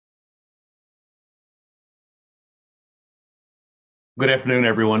Good afternoon,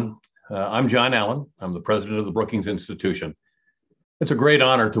 everyone. I'm John Allen. I'm the president of the Brookings Institution. It's a great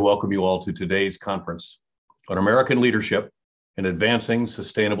honor to welcome you all to today's conference on American leadership in advancing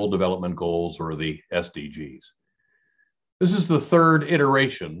Sustainable Development Goals, or the SDGs. This is the third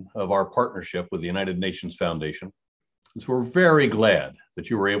iteration of our partnership with the United Nations Foundation. So we're very glad that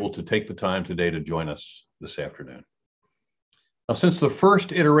you were able to take the time today to join us this afternoon. Now, since the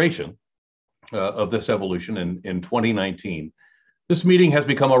first iteration of this evolution in 2019, this meeting has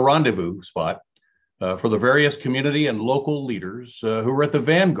become a rendezvous spot for the various community and local leaders who are at the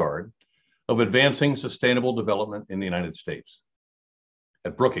vanguard of advancing sustainable development in the United States.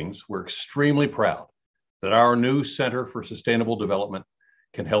 At Brookings, we're extremely proud that our new Center for Sustainable Development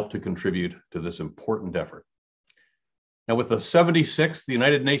can help to contribute to this important effort. Now, with the 76th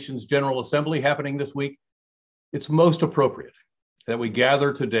United Nations General Assembly happening this week, it's most appropriate that we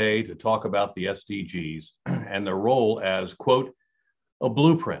gather today to talk about the SDGs and their role as, quote, a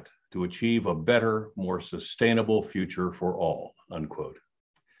blueprint to achieve a better, more sustainable future for all, unquote.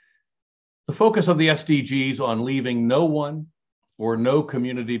 The focus of the SDGs on leaving no one or no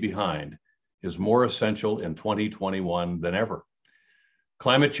community behind is more essential in 2021 than ever.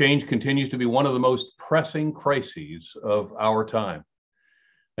 Climate change continues to be one of the most pressing crises of our time.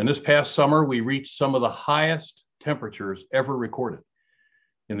 And this past summer, we reached some of the highest temperatures ever recorded.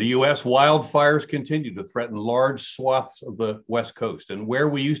 In the US, wildfires continue to threaten large swaths of the West Coast. And where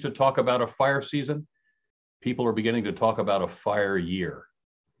we used to talk about a fire season, people are beginning to talk about a fire year.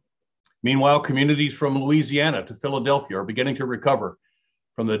 Meanwhile, communities from Louisiana to Philadelphia are beginning to recover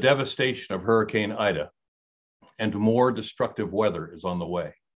from the devastation of Hurricane Ida, and more destructive weather is on the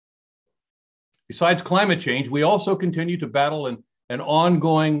way. Besides climate change, we also continue to battle an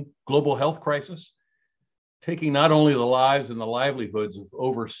ongoing global health crisis, taking not only the lives and the livelihoods of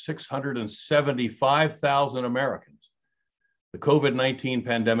over 675,000 Americans. The COVID-19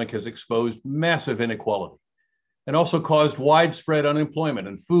 pandemic has exposed massive inequality and also caused widespread unemployment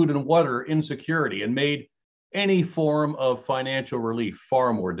and food and water insecurity, and made any form of financial relief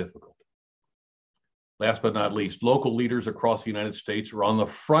far more difficult. Last but not least, local leaders across the United States are on the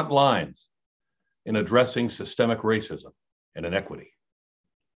front lines in addressing systemic racism and inequity.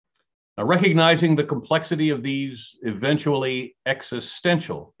 Now, recognizing the complexity of these eventually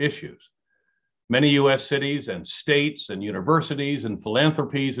existential issues, many US cities and states and universities and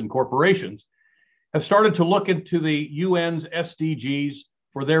philanthropies and corporations have started to look into the UN's SDGs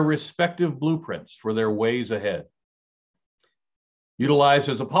for their respective blueprints for their ways ahead. Utilized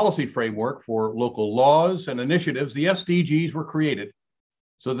as a policy framework for local laws and initiatives, the SDGs were created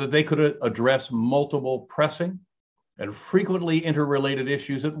so that they could address multiple pressing and frequently interrelated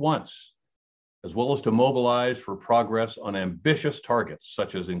issues at once, as well as to mobilize for progress on ambitious targets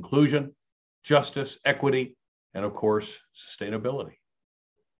such as inclusion, justice, equity, and of course, sustainability.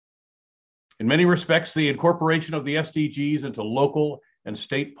 In many respects, the incorporation of the SDGs into local and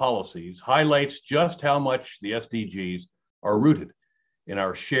state policies highlights just how much the SDGs are rooted in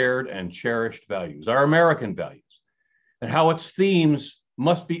our shared and cherished values, our American values, and how its themes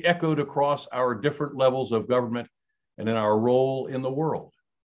must be echoed across our different levels of government and in our role in the world.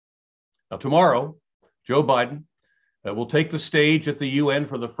 Now, tomorrow, Joe Biden will take the stage at the UN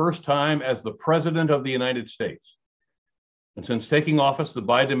for the first time as the President of the United States. And since taking office, the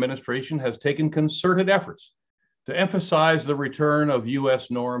Biden administration has taken concerted efforts to emphasize the return of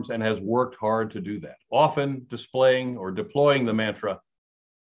US norms and has worked hard to do that, often displaying or deploying the mantra,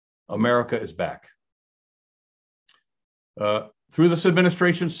 America is back. Through this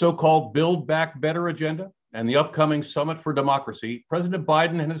administration's so-called Build Back Better agenda and the upcoming Summit for Democracy, President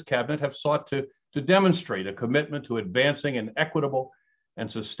Biden and his cabinet have sought to demonstrate a commitment to advancing an equitable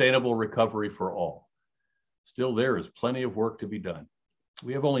and sustainable recovery for all. Still, there is plenty of work to be done.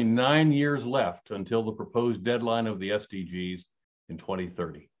 We have only 9 years left until the proposed deadline of the SDGs in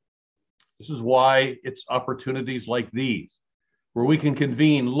 2030. This is why it's opportunities like these, where we can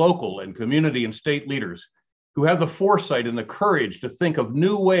convene local and community and state leaders who have the foresight and the courage to think of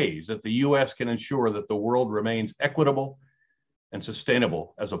new ways that the US can ensure that the world remains equitable and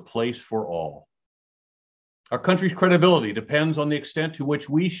sustainable as a place for all. Our country's credibility depends on the extent to which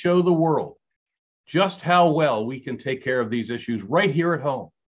we show the world just how well we can take care of these issues right here at home.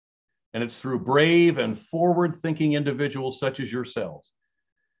 And it's through brave and forward-thinking individuals such as yourselves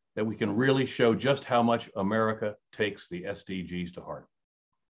that we can really show just how much America takes the SDGs to heart.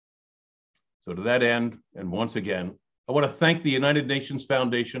 So to that end, and once again, I want to thank the United Nations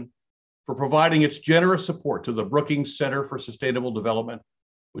Foundation for providing its generous support to the Brookings Center for Sustainable Development,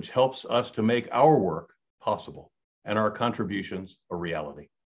 which helps us to make our work possible and our contributions a reality.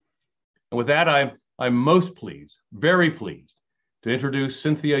 And with that, I'm most pleased, very pleased, to introduce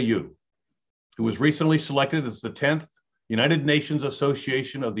Cynthia Yu, who was recently selected as the 10th United Nations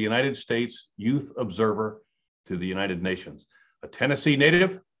Association of the United States Youth Observer to the United Nations. A Tennessee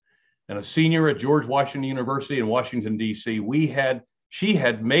native and a senior at George Washington University in Washington, D.C., she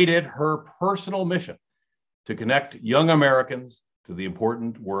had made it her personal mission to connect young Americans to the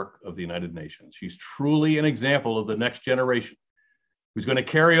important work of the United Nations. She's truly an example of the next generation who's going to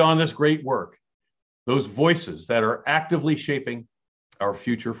carry on this great work, those voices that are actively shaping our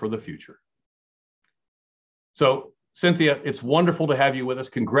future for the future. So, Cynthia, it's wonderful to have you with us.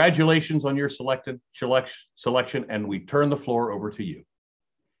 Congratulations on your selection, and we turn the floor over to you.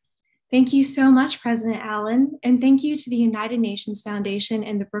 Thank you so much, President Allen, and thank you to the United Nations Foundation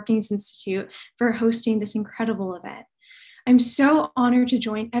and the Brookings Institute for hosting this incredible event. I'm so honored to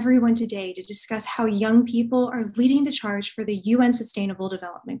join everyone today to discuss how young people are leading the charge for the UN Sustainable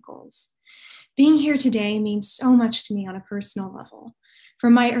Development Goals. Being here today means so much to me on a personal level.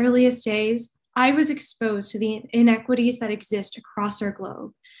 From my earliest days, I was exposed to the inequities that exist across our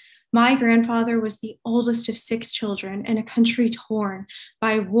globe. My grandfather was the oldest of 6 children in a country torn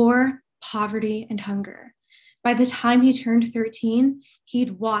by war, poverty, and hunger. By the time he turned 13,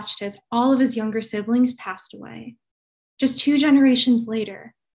 he'd watched as all of his younger siblings passed away. Just 2 generations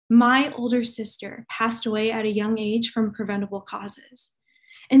later, my older sister passed away at a young age from preventable causes.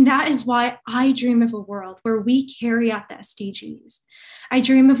 And that is why I dream of a world where we carry out the SDGs. I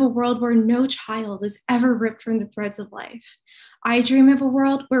dream of a world where no child is ever ripped from the threads of life. I dream of a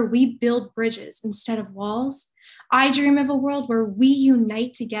world where we build bridges instead of walls. I dream of a world where we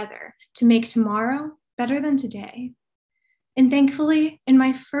unite together to make tomorrow better than today. And thankfully, in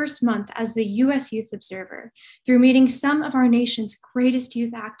my first month as the US Youth Observer, through meeting some of our nation's greatest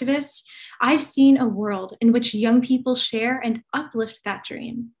youth activists, I've seen a world in which young people share and uplift that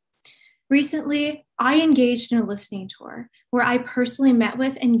dream. Recently, I engaged in a listening tour where I personally met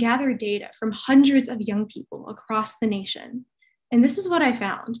with and gathered data from hundreds of young people across the nation. And this is what I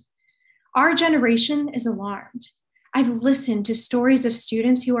found. Our generation is alarmed. I've listened to stories of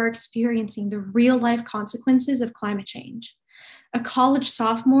students who are experiencing the real-life consequences of climate change. A college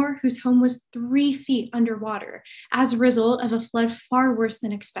sophomore whose home was 3 feet underwater as a result of a flood far worse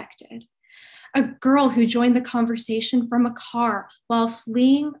than expected. A girl who joined the conversation from a car while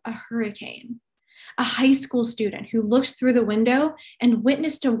fleeing a hurricane. A high school student who looked through the window and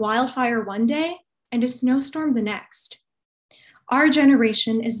witnessed a wildfire one day and a snowstorm the next. Our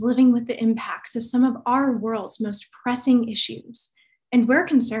generation is living with the impacts of some of our world's most pressing issues, and we're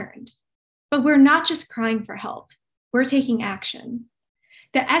concerned. But we're not just crying for help, we're taking action.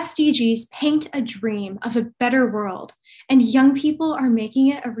 The SDGs paint a dream of a better world, and young people are making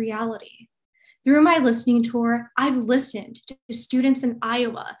it a reality. Through my listening tour, I've listened to students in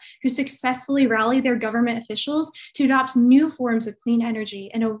Iowa who successfully rallied their government officials to adopt new forms of clean energy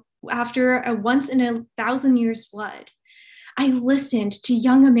after a once-in-a-thousand-years flood. I listened to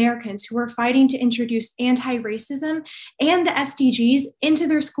young Americans who are fighting to introduce anti-racism and the SDGs into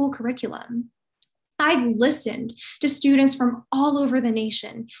their school curriculum. I've listened to students from all over the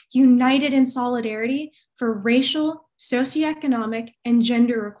nation, united in solidarity for racial, socioeconomic, and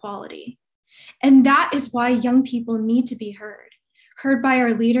gender equality. And that is why young people need to be heard by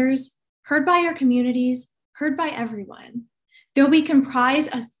our leaders, heard by our communities, heard by everyone. Though we comprise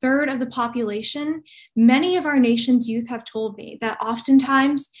 1/3 of the population, many of our nation's youth have told me that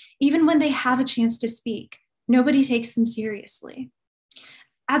oftentimes, even when they have a chance to speak, nobody takes them seriously.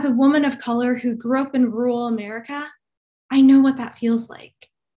 As a woman of color who grew up in rural America, I know what that feels like.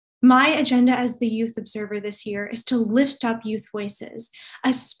 My agenda as the Youth Observer this year is to lift up youth voices,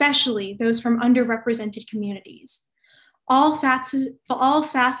 especially those from underrepresented communities. All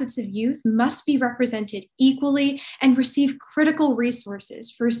facets of youth must be represented equally and receive critical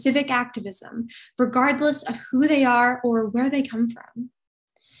resources for civic activism, regardless of who they are or where they come from.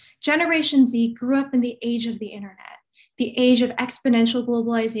 Generation Z grew up in the age of the internet, the age of exponential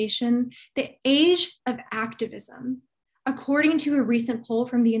globalization, the age of activism. According to a recent poll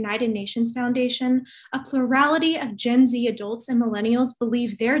from the United Nations Foundation, a plurality of Gen Z adults and millennials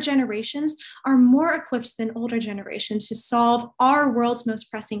believe their generations are more equipped than older generations to solve our world's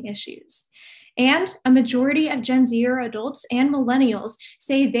most pressing issues. And a majority of Gen Z adults and millennials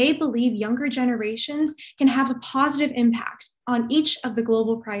say they believe younger generations can have a positive impact on each of the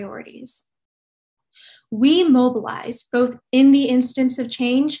global priorities. We mobilize both in the instance of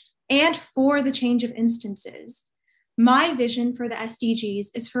change and for the change of instances. My vision for the SDGs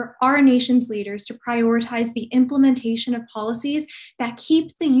is for our nation's leaders to prioritize the implementation of policies that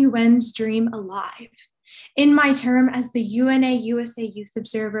keep the UN's dream alive. In my term as the UNA USA Youth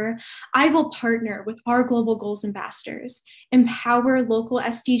Observer, I will partner with our Global Goals ambassadors, empower local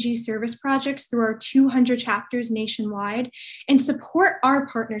SDG service projects through our 200 chapters nationwide, and support our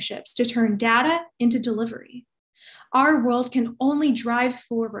partnerships to turn data into delivery. Our world can only drive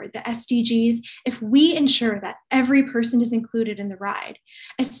forward the SDGs if we ensure that every person is included in the ride,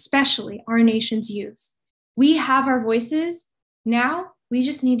 especially our nation's youth. We have our voices. Now we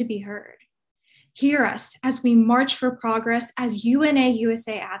just need to be heard. Hear us as we march for progress as UNA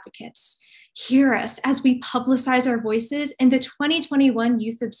USA advocates. Hear us as we publicize our voices in the 2021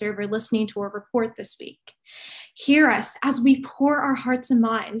 Youth Observer listening to our report this week. Hear us as we pour our hearts and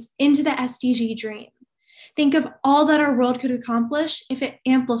minds into the SDG dream. Think of all that our world could accomplish if it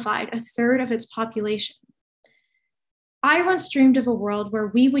amplified a third of its population. I once dreamed of a world where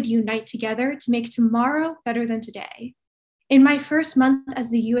we would unite together to make tomorrow better than today. In my first month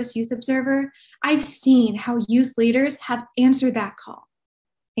as the US Youth Observer, I've seen how youth leaders have answered that call.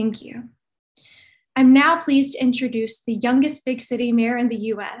 Thank you. I'm now pleased to introduce the youngest big city mayor in the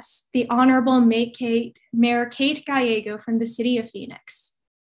US, the Honorable Mayor Kate Gallego from the city of Phoenix.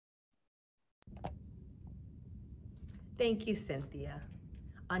 Thank you, Cynthia.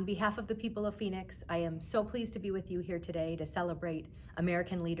 On behalf of the people of Phoenix, I am so pleased to be with you here today to celebrate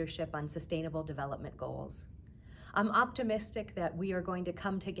American leadership on sustainable development goals. I'm optimistic that we are going to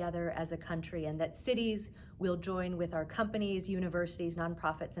come together as a country and that cities will join with our companies, universities,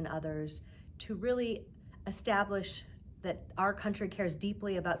 nonprofits, and others to really establish that our country cares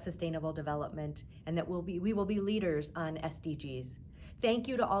deeply about sustainable development and that we will be leaders on SDGs. Thank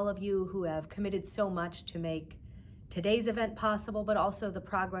you to all of you who have committed so much to make today's event possible, but also the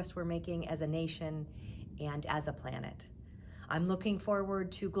progress we're making as a nation and as a planet. I'm looking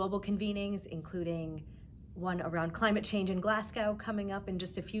forward to global convenings, including one around climate change in Glasgow coming up in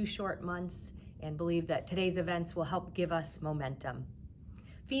just a few short months, and believe that today's events will help give us momentum.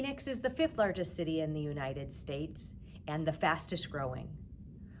 Phoenix is the 5th largest city in the United States and the fastest growing.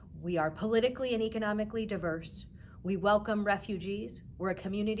 We are politically and economically diverse. We welcome refugees. We're a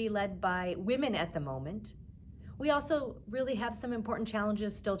community led by women at the moment. We also really have some important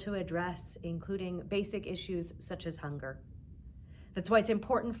challenges still to address, including basic issues such as hunger. That's why it's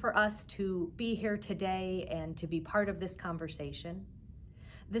important for us to be here today and to be part of this conversation.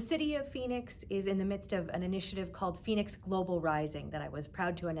 The city of Phoenix is in the midst of an initiative called Phoenix Global Rising that I was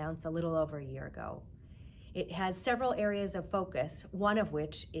proud to announce a little over a year ago. It has several areas of focus, one of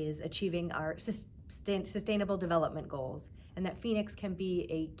which is achieving our sustainable development goals, and that Phoenix can be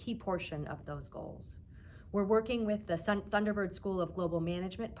a key portion of those goals. We're working with the Thunderbird School of Global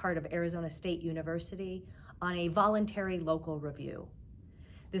Management, part of Arizona State University, on a voluntary local review.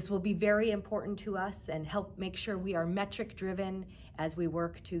 This will be very important to us and help make sure we are metric driven as we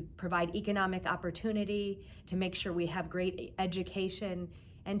work to provide economic opportunity, to make sure we have great education,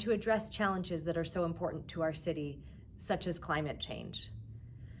 and to address challenges that are so important to our city, such as climate change.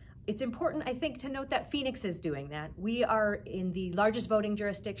 It's important, I think, to note that Phoenix is doing that. We are in the largest voting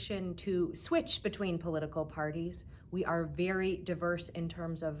jurisdiction to switch between political parties. We are very diverse in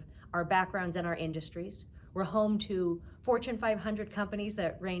terms of our backgrounds and our industries. We're home to Fortune 500 companies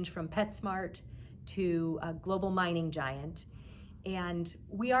that range from PetSmart to a global mining giant. And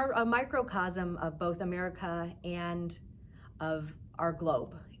we are a microcosm of both America and of our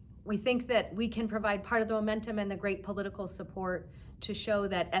globe. We think that we can provide part of the momentum and the great political support to show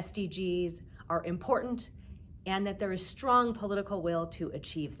that SDGs are important and that there is strong political will to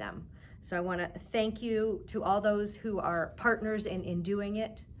achieve them. So I want to thank you to all those who are partners in doing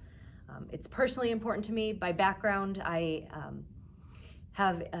it. It's personally important to me. By background, I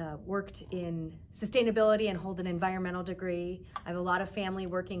have worked in sustainability and hold an environmental degree. I have a lot of family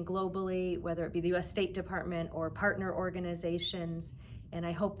working globally, whether it be the US State Department or partner organizations, and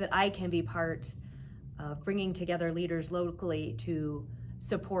I hope that I can be part of bringing together leaders locally to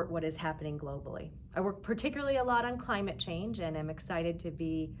support what is happening globally. I work particularly a lot on climate change, and I'm excited to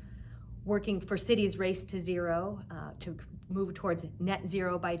be working for Cities Race to Zero to move towards net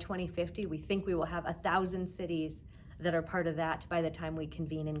zero by 2050. We think we will have 1,000 cities that are part of that by the time we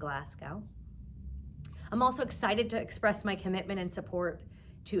convene in Glasgow. I'm also excited to express my commitment and support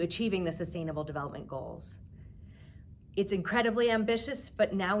to achieving the Sustainable Development Goals. It's incredibly ambitious,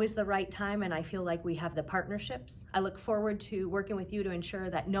 but now is the right time, and I feel like we have the partnerships. I look forward to working with you to ensure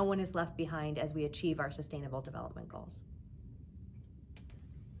that no one is left behind as we achieve our Sustainable Development Goals.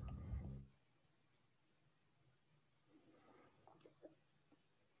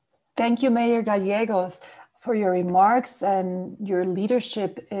 Thank you, Mayor Gallegos, for your remarks and your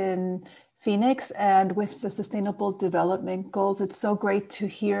leadership in Phoenix and with the Sustainable Development Goals. It's so great to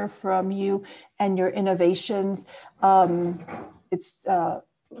hear from you and your innovations. It's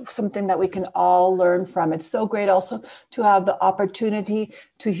something that we can all learn from. It's so great also to have the opportunity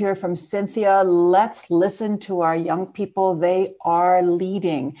to hear from Cynthia. Let's listen to our young people. They are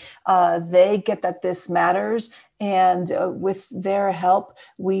leading. They get that this matters. And with their help,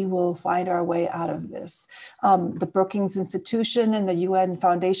 we will find our way out of this. The Brookings Institution and the UN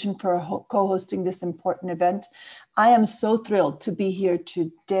Foundation for co-hosting this important event. I am so thrilled to be here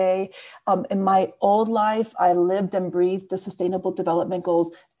today. In my old life, I lived and breathed the Sustainable Development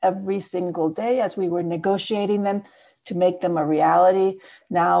Goals every single day as we were negotiating them to make them a reality.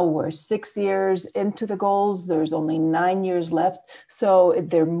 Now we're 6 years into the goals. There's only 9 years left. So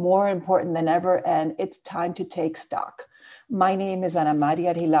they're more important than ever, and it's time to take stock. My name is Ana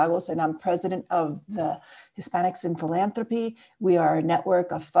Maria Hilagos, and I'm president of the Hispanics in Philanthropy. We are a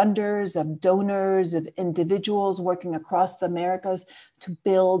network of funders, of donors, of individuals working across the Americas to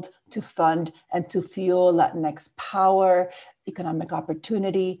build, to fund, and to fuel Latinx power, economic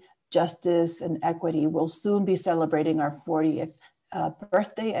opportunity, justice, and equity. We'll soon be celebrating our 40th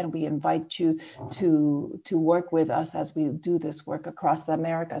birthday, and we invite you to work with us as we do this work across the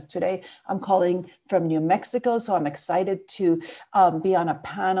Americas. Today, I'm calling from New Mexico, so I'm excited to be on a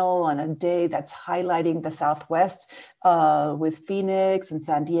panel on a day that's highlighting the Southwest with Phoenix and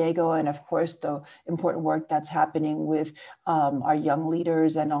San Diego, and of course, the important work that's happening with our young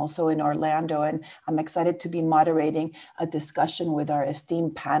leaders and also in Orlando. And I'm excited to be moderating a discussion with our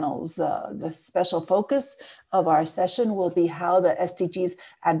esteemed panels. The special focus of our session will be how the SDGs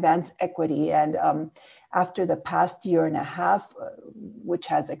advance equity. And after the past year and a half, which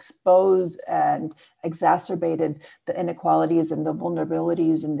has exposed and exacerbated the inequalities and the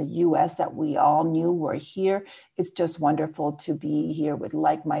vulnerabilities in the US that we all knew were here, it's just wonderful to be here with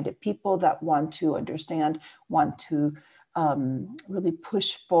like-minded people that want to understand, want to really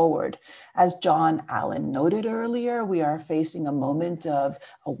push forward. As John Allen noted earlier, we are facing a moment of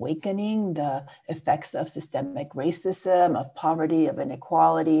awakening. The effects of systemic racism, of poverty, of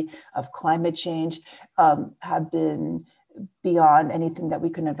inequality, of climate change have been beyond anything that we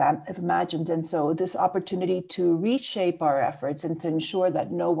could have imagined. And so this opportunity to reshape our efforts and to ensure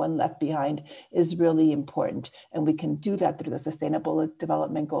that no one left behind is really important. And we can do that through the Sustainable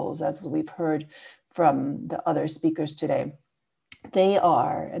Development Goals, as we've heard from the other speakers today. They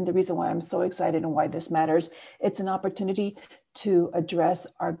are, and the reason why I'm so excited and why this matters, it's an opportunity to address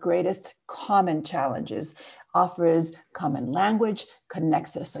our greatest common challenges, offers common language,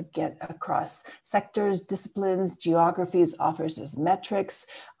 connects us again across sectors, disciplines, geographies, offers us metrics.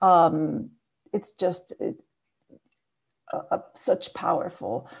 It's just such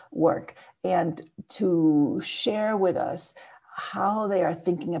powerful work. And to share with us how they are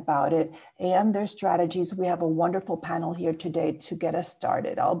thinking about it and their strategies, we have a wonderful panel here today to get us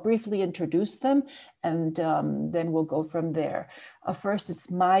started. I'll briefly introduce them, and then we'll go from there. First, it's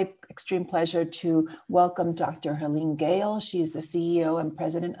my extreme pleasure to welcome Dr. Helene Gayle. She is the CEO and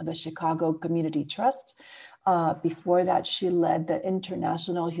president of the Chicago Community Trust. Before that, she led the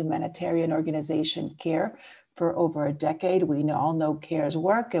international humanitarian organization CARE for over a decade. We all know CARE's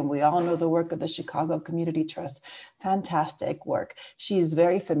work, and we all know the work of the Chicago Community Trust. Fantastic work. She's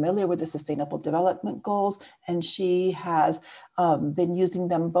very familiar with the Sustainable Development Goals, and she has been using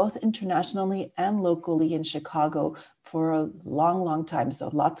them both internationally and locally in Chicago for a long, long time. So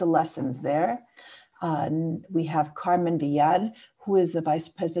lots of lessons there. We have Carmen Villad, who is the Vice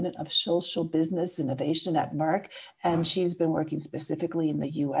President of Social Business Innovation at Merck, and she's been working specifically in the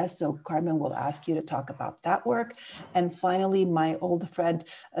US. So Carmen will ask you to talk about that work. And finally, my old friend,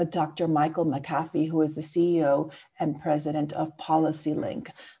 Dr. Michael McAfee, who is the CEO and President of PolicyLink.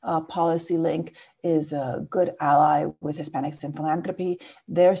 PolicyLink is a good ally with Hispanics in Philanthropy.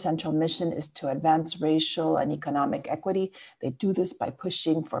 Their central mission is to advance racial and economic equity. They do this by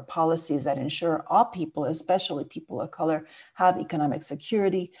pushing for policies that ensure all people, especially people of color, have economic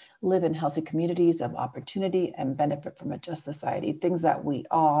security, live in healthy communities of opportunity, and benefit from a just society, things that we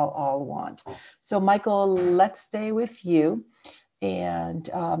all want. So Michael, let's stay with you. And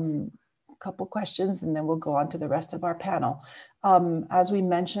couple questions, and then we'll go on to the rest of our panel. As we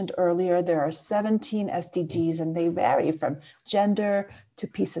mentioned earlier, there are 17 SDGs, and they vary from gender to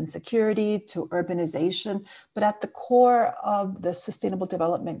peace and security to urbanization. But at the core of the Sustainable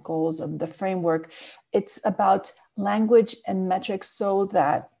Development Goals of the framework, it's about language and metrics so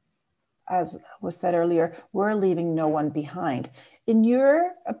that, as was said earlier, we're leaving no one behind. In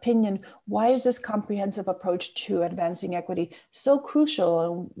your opinion, why is this comprehensive approach to advancing equity so crucial,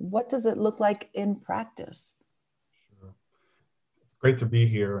 and what does it look like in practice? Sure. Great to be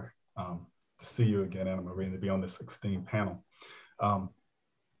here. to see you again, Anna Marie, and to be on this esteemed panel. I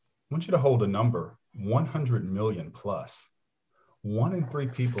want you to hold a number, 100 million plus. 1 in 3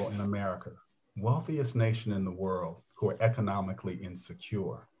 people in America, wealthiest nation in the world, who are economically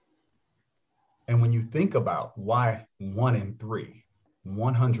insecure. And when you think about why 1 in 3,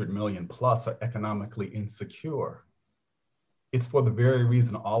 100 million plus are economically insecure, it's for the very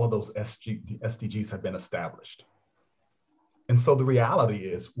reason all of those SDGs have been established. And so the reality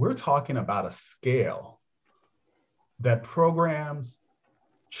is we're talking about a scale that programs,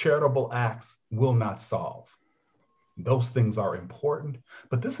 charitable acts will not solve. Those things are important,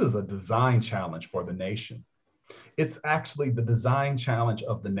 but this is a design challenge for the nation. It's actually the design challenge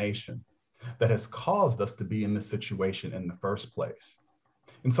of the nation that has caused us to be in this situation in the first place.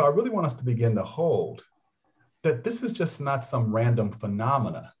 And so I really want us to begin to hold that this is just not some random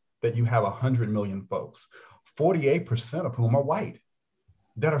phenomena that you have 100 million folks, 48% of whom are white,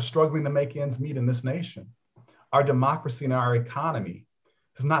 that are struggling to make ends meet in this nation. Our democracy and our economy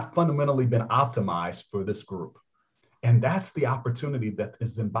has not fundamentally been optimized for this group. And that's the opportunity that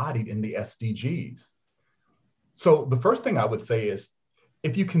is embodied in the SDGs. So the first thing I would say is,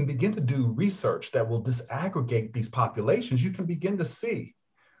 if you can begin to do research that will disaggregate these populations, you can begin to see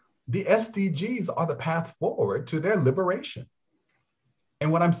the SDGs are the path forward to their liberation.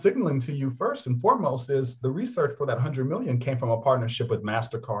 And what I'm signaling to you first and foremost is the research for that 100 million came from a partnership with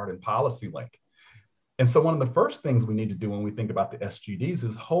MasterCard and PolicyLink. And so one of the first things we need to do when we think about the SDGs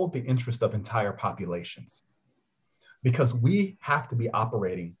is hold the interest of entire populations, because we have to be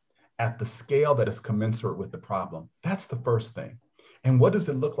operating at the scale that is commensurate with the problem. That's the first thing. And what does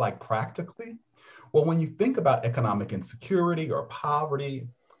it look like practically? Well, when you think about economic insecurity or poverty,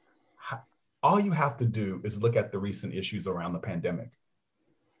 all you have to do is look at the recent issues around the pandemic.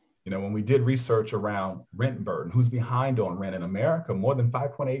 You know, when we did research around rent burden, who's behind on rent in America, more than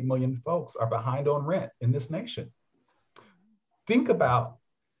 5.8 million folks are behind on rent in this nation. Think about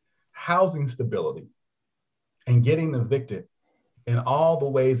housing stability and getting evicted in all the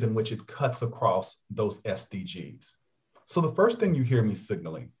ways in which it cuts across those SDGs. So the first thing you hear me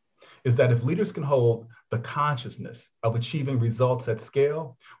signaling is that if leaders can hold the consciousness of achieving results at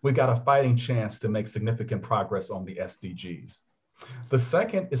scale, we've got a fighting chance to make significant progress on the SDGs. The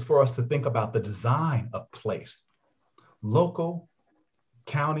second is for us to think about the design of place, local,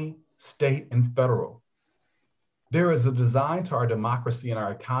 county, state, and federal. There is a design to our democracy and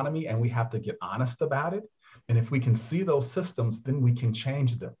our economy, and we have to get honest about it. And if we can see those systems, then we can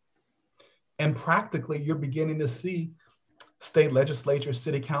change them. And practically, you're beginning to see state legislatures,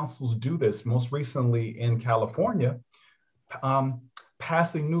 city councils do this. Most recently in California,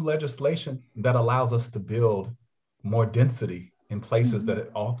 passing new legislation that allows us to build more density in places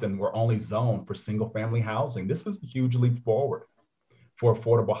that often were only zoned for single family housing. This is a huge leap forward for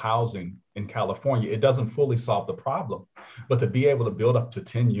affordable housing in California. It doesn't fully solve the problem, but to be able to build up to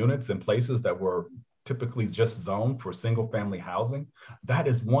 10 units in places that were typically just zoned for single family housing, that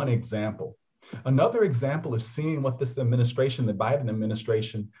is one example. Another example is seeing what this administration, the Biden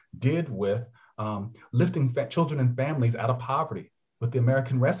administration, did with lifting children and families out of poverty with the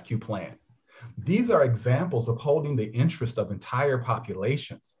American Rescue Plan. These are examples of holding the interest of entire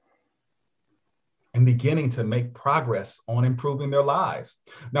populations and beginning to make progress on improving their lives.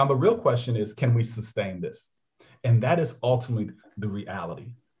 Now, the real question is, can we sustain this? And that is ultimately the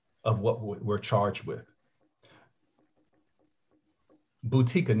reality of what we're charged with.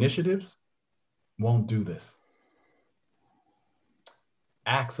 Boutique initiatives won't do this.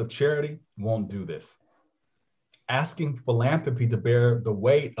 Acts of charity won't do this. Asking philanthropy to bear the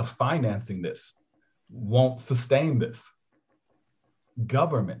weight of financing this won't sustain this.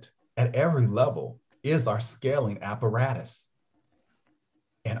 Government at every level is our scaling apparatus.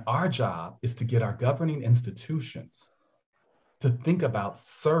 And our job is to get our governing institutions to think about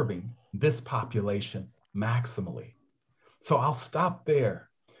serving this population maximally. So I'll stop there.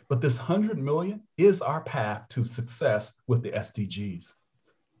 But this 100 million is our path to success with the SDGs.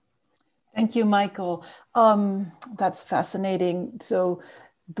 Thank you, Michael. That's fascinating. So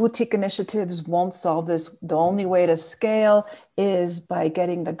boutique initiatives won't solve this. The only way to scale is by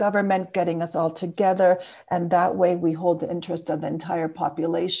getting the government, getting us all together. And that way we hold the interest of the entire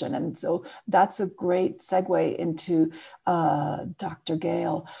population. And so that's a great segue into Dr.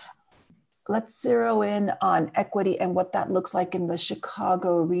 Gale. Let's zero in on equity and what that looks like in the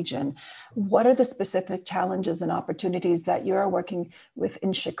Chicago region. What are the specific challenges and opportunities that you're working with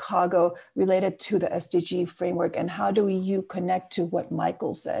in Chicago related to the SDG framework? And how do you connect to what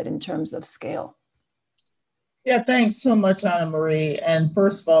Michael said in terms of scale? Yeah, thanks so much, Anna Marie. And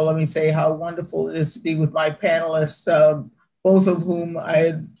first of all, let me say how wonderful it is to be with my panelists. both of whom I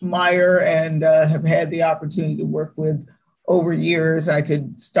admire and have had the opportunity to work with over years. I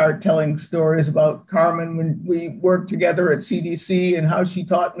could start telling stories about Carmen when we worked together at CDC and how she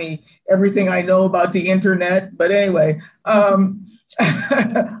taught me everything I know about the internet. But anyway, a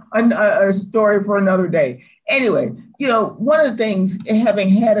story for another day. Anyway, you know, one of the things, having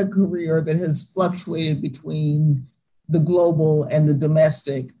had a career that has fluctuated between the global and the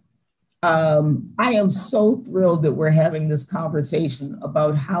domestic, I am so thrilled that we're having this conversation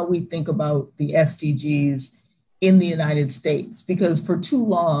about how we think about the SDGs in the United States, because for too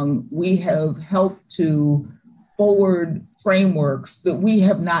long, we have helped to forward frameworks that we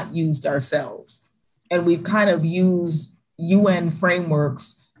have not used ourselves. And we've kind of used UN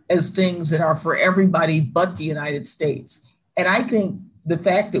frameworks as things that are for everybody but the United States. And I think the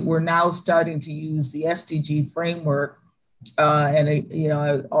fact that we're now starting to use the SDG framework,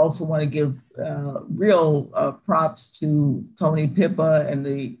 I also want to give real props to Tony Pippa and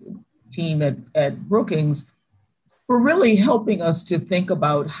the team at Brookings for really helping us to think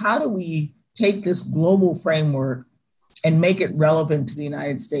about how do we take this global framework and make it relevant to the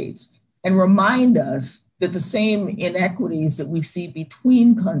United States and remind us that the same inequities that we see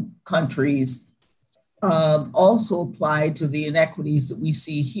between countries also apply to the inequities that we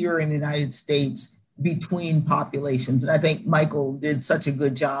see here in the United States between populations. And I think Michael did such a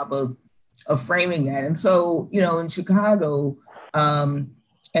good job of framing that. And so, you know, in Chicago,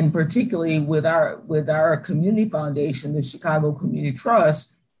 and particularly with our community foundation, the Chicago Community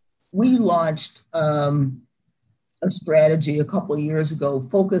Trust, we launched a strategy a couple of years ago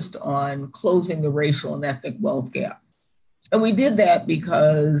focused on closing the racial and ethnic wealth gap. And we did that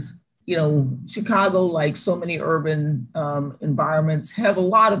because, you know, Chicago, like so many urban environments, have a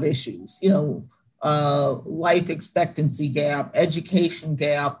lot of issues, you know, life expectancy gap, education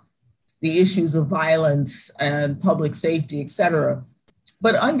gap, the issues of violence and public safety, et cetera.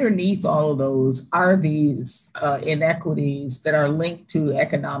 But underneath all of those are these inequities that are linked to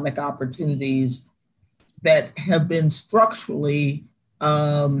economic opportunities that have been structurally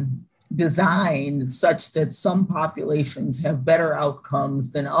designed such that some populations have better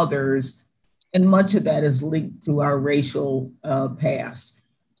outcomes than others. And much of that is linked to our racial past.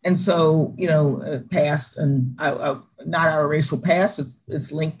 And so, you know, past and not our racial past,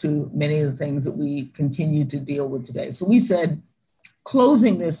 it's linked to many of the things that we continue to deal with today. So we said,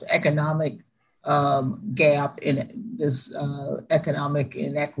 closing this economic gap in this economic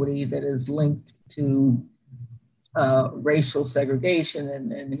inequity that is linked to racial segregation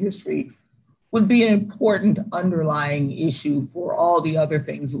and history would be an important underlying issue for all the other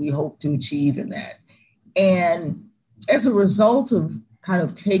things that we hope to achieve in that. And as a result of kind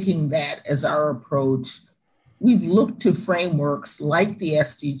of taking that as our approach, we've looked to frameworks like the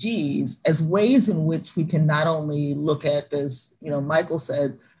SDGs as ways in which we can not only look at this, you know, Michael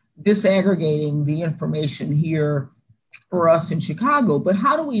said, disaggregating the information here for us in Chicago, but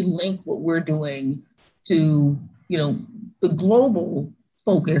how do we link what we're doing to, you know, the global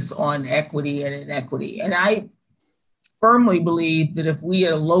focus on equity and inequity? And I firmly believe that if we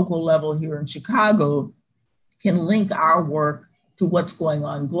at a local level here in Chicago can link our work to what's going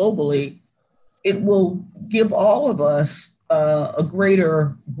on globally, it will give all of us a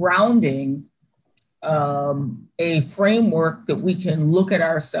greater grounding, a framework that we can look at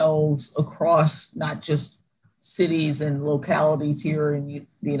ourselves across not just cities and localities here in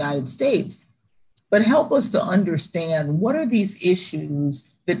the United States, but help us to understand what are these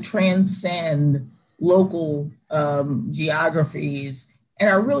issues that transcend local geographies and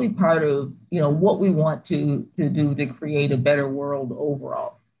are really part of, you know, what we want to do to create a better world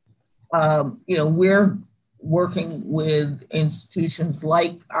overall. You know, we're working with institutions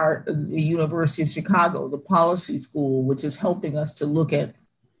like the University of Chicago, the Policy School, which is helping us to look at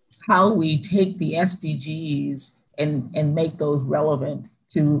how we take the SDGs and make those relevant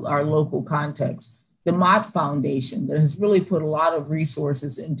to our local context. The Mott Foundation that has really put a lot of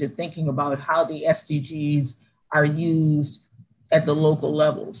resources into thinking about how the SDGs are used at the local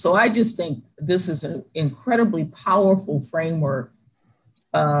level. So I just think this is an incredibly powerful framework,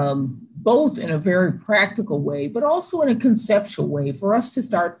 both in a very practical way, but also in a conceptual way for us to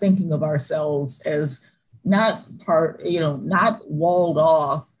start thinking of ourselves as not walled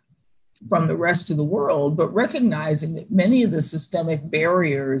off from the rest of the world, but recognizing that many of the systemic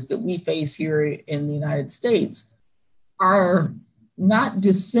barriers that we face here in the United States are not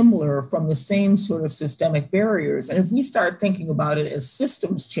dissimilar from the same sort of systemic barriers. And if we start thinking about it as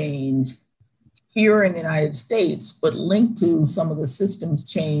systems change here in the United States, but linked to some of the systems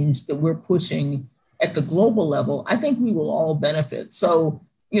change that we're pushing at the global level, I think we will all benefit. So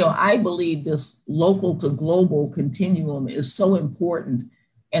I believe this local to global continuum is so important.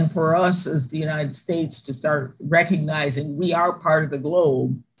 And for us as the United States to start recognizing we are part of the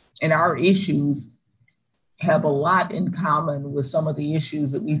globe and our issues have a lot in common with some of the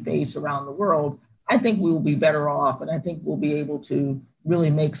issues that we face around the world, I think we will be better off. And I think we'll be able to really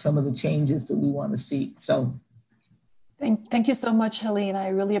make some of the changes that we want to see. So Thank you so much, Helene. I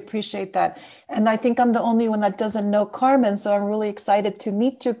really appreciate that. And I think I'm the only one that doesn't know Carmen, so I'm really excited to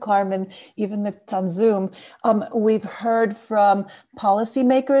meet you, Carmen, even if it's on Zoom. We've heard from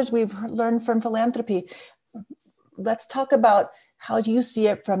policymakers, we've learned from philanthropy. Let's talk about how you see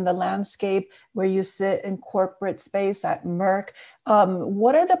it from the landscape where you sit in corporate space at Merck.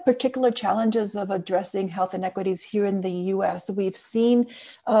 What are the particular challenges of addressing health inequities here in the US? We've seen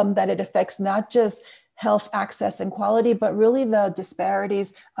that it affects not just health access and quality, but really the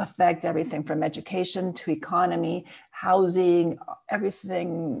disparities affect everything from education to economy, housing,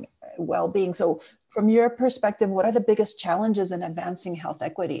 everything, well-being. So from your perspective, what are the biggest challenges in advancing health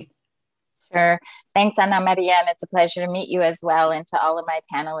equity? Sure. Thanks, Ana Maria, and it's a pleasure to meet you as well, and to all of my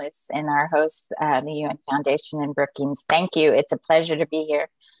panelists and our hosts, the UN Foundation and Brookings. Thank you. It's a pleasure to be here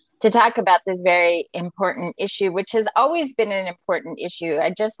to talk about this very important issue, which has always been an important issue. I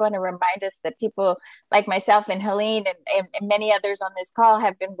just want to remind us that people like myself and Helene and many others on this call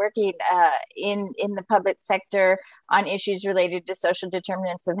have been working in the public sector on issues related to social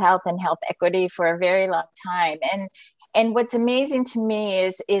determinants of health and health equity for a very long time. And what's amazing to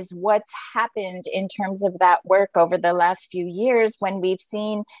me is what's happened in terms of that work over the last few years when we've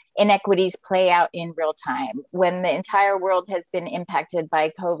seen inequities play out in real time, when the entire world has been impacted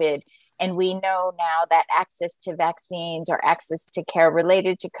by COVID. And we know now that access to vaccines or access to care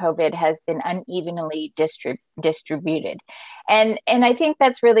related to COVID has been unevenly distributed. And I think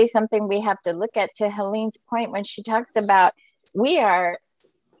that's really something we have to look at, to Helene's point when she talks about we are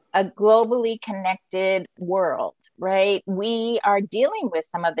a globally connected world, right? We are dealing with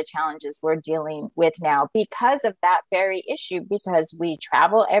some of the challenges we're dealing with now because of that very issue, because we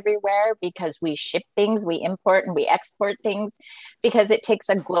travel everywhere, because we ship things, we import and we export things, because it takes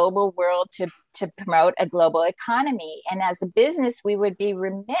a global world to promote a global economy. And as a business, we would be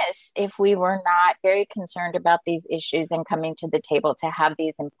remiss if we were not very concerned about these issues and coming to the table to have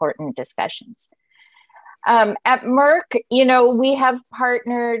these important discussions. At Merck, we have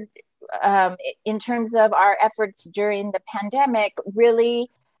partnered in terms of our efforts during the pandemic, really,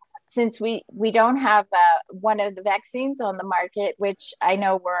 since we don't have one of the vaccines on the market, which I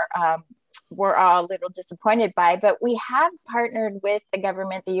know we're all a little disappointed by, but we have partnered with the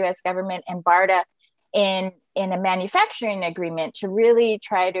government, the US government and BARDA in a manufacturing agreement to really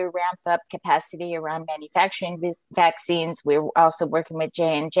try to ramp up capacity around manufacturing vaccines. We're also working with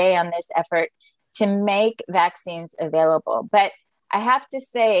J&J on this effort to make vaccines available. But I have to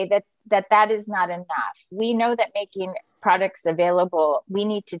say that is not enough. We know that making products available, we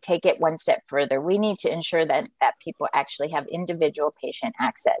need to take it one step further. We need to ensure that people actually have individual patient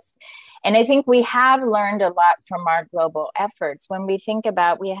access. And I think we have learned a lot from our global efforts. When we think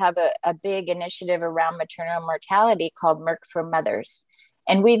about, we have a big initiative around maternal mortality called Merck for Mothers.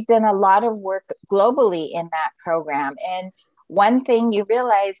 And we've done a lot of work globally in that program. And one thing you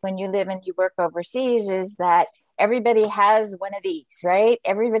realize when you live and you work overseas is that everybody has one of these, right?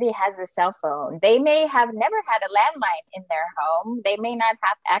 Everybody has a cell phone. They may have never had a landline in their home. They may not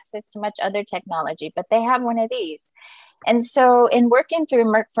have access to much other technology, but they have one of these. And so in working through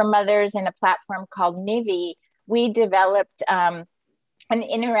Merck for Mothers in a platform called Nivi, we developed an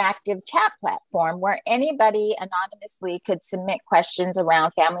interactive chat platform where anybody anonymously could submit questions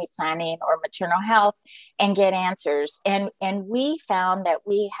around family planning or maternal health and get answers. And we found that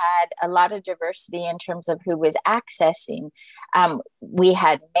we had a lot of diversity in terms of who was accessing. We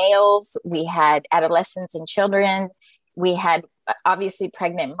had males, we had adolescents and children, we had obviously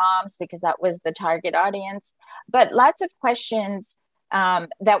pregnant moms because that was the target audience, but lots of questions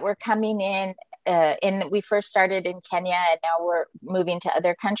that were coming in. We first started in Kenya and now we're moving to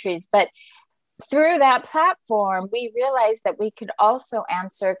other countries. But through that platform, we realized that we could also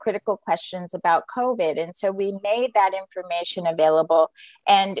answer critical questions about COVID. And so we made that information available.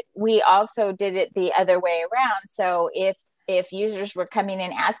 And we also did it the other way around. So if users were coming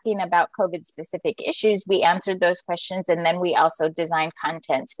in asking about COVID specific issues, we answered those questions. And then we also designed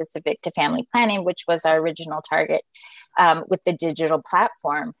content specific to family planning, which was our original target with the digital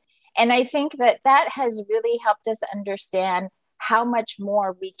platform. And I think that has really helped us understand how much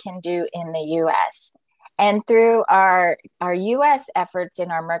more we can do in the US. And through our US efforts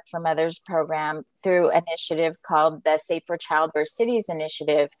in our Merck for Mothers program, through an initiative called the Safer Childbirth Cities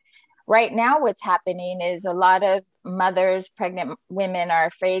Initiative, Right now, what's happening is a lot of mothers, pregnant women are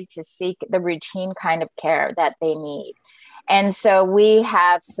afraid to seek the routine kind of care that they need. And so we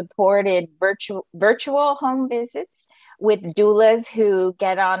have supported virtual home visits with doulas who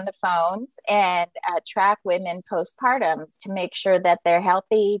get on the phones and track women postpartum to make sure that they're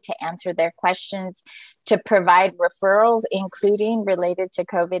healthy, to answer their questions, to provide referrals, including related to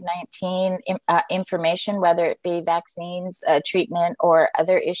COVID-19 information, whether it be vaccines, treatment, or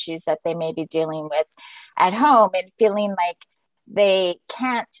other issues that they may be dealing with at home and feeling like they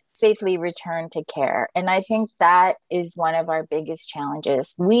can't safely return to care. And I think that is one of our biggest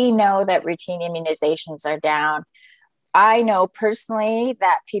challenges. We know that routine immunizations are down. I know personally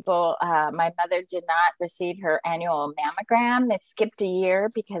that people, my mother did not receive her annual mammogram. It skipped a year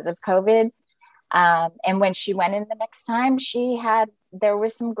because of COVID. And when she went in the next time, there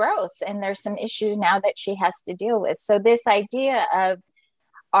was some growth and there's some issues now that she has to deal with. So this idea of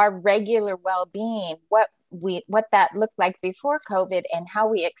our regular well-being, what that looked like before COVID and how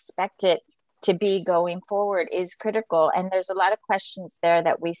we expect it to be going forward is critical. And there's a lot of questions there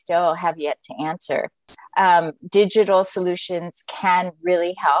that we still have yet to answer. Digital solutions can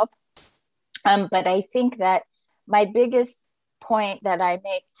really help. But I think that my biggest point that I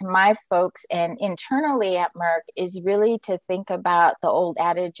make to my folks and internally at Merck is really to think about the old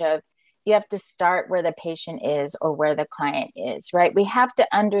adage of you have to start where the patient is or where the client is, right? We have to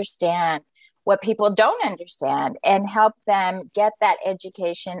understand what people don't understand and help them get that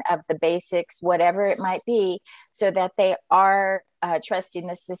education of the basics, whatever it might be, so that they are trusting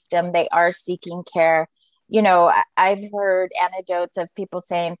the system, they are seeking care. You know, I've heard anecdotes of people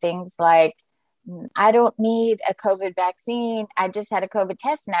saying things like, I don't need a COVID vaccine. I just had a COVID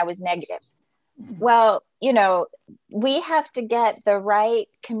test and I was negative. Well, you know, we have to get the right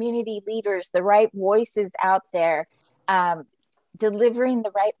community leaders, the right voices out there, delivering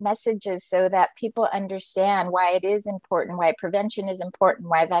the right messages so that people understand why it is important, why prevention is important,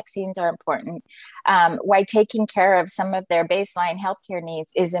 why vaccines are important, why taking care of some of their baseline healthcare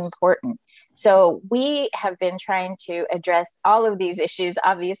needs is important. So we have been trying to address all of these issues,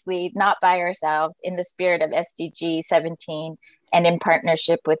 obviously not by ourselves, in the spirit of SDG 17 and in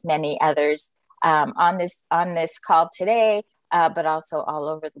partnership with many others on this call today, but also all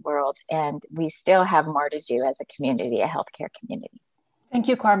over the world. And we still have more to do as a community, a healthcare community. Thank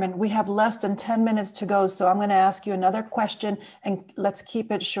you, Carmen. We have less than 10 minutes to go. So I'm going to ask you another question and let's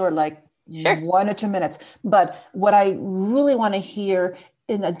keep it short, like sure. 1 or 2 minutes. But what I really want to hear,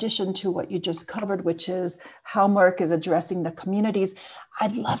 in addition to what you just covered, which is how Merck is addressing the communities,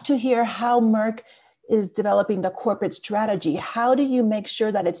 I'd love to hear how Merck is developing the corporate strategy. How do you make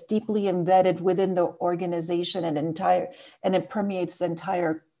sure that it's deeply embedded within the organization and it permeates the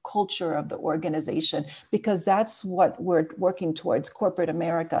entire culture of the organization? Because that's what we're working towards, corporate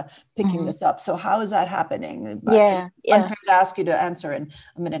America picking this up. So how is that happening? Yeah. I'm trying to ask you to answer in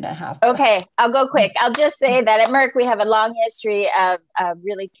a minute and a half. Okay, I'll go quick. I'll just say that at Merck, we have a long history of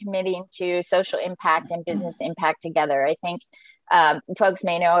really committing to social impact and business impact together. I think folks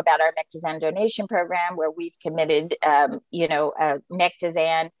may know about our Mectizan donation program, where we've committed,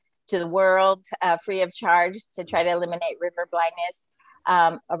 Mectizan to the world free of charge to try to eliminate river blindness.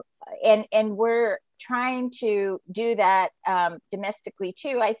 And we're trying to do that domestically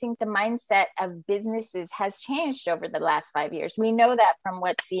too. I think the mindset of businesses has changed over the last 5 years. We know that from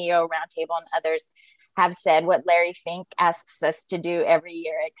what CEO Roundtable and others have said, what Larry Fink asks us to do every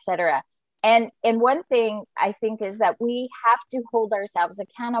year, et cetera. And one thing I think is that we have to hold ourselves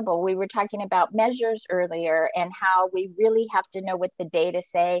accountable. We were talking about measures earlier and how we really have to know what the data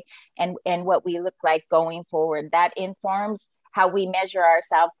say and what we look like going forward. That informs how we measure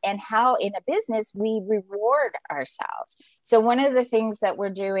ourselves and how in a business we reward ourselves. So one of the things that we're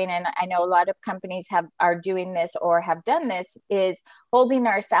doing, and I know a lot of companies are doing this or have done this, is holding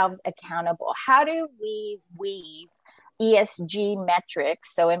ourselves accountable. How do we weave ESG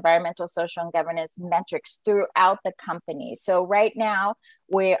metrics, so environmental, social, and governance metrics, throughout the company? So right now,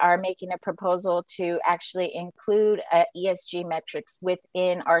 we are making a proposal to actually include ESG metrics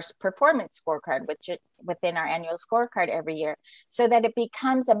within our performance scorecard, which is within our annual scorecard every year, so that it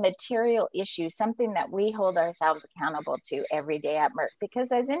becomes a material issue, something that we hold ourselves accountable to every day at Merck.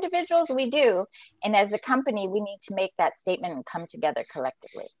 Because as individuals, we do, and as a company, we need to make that statement and come together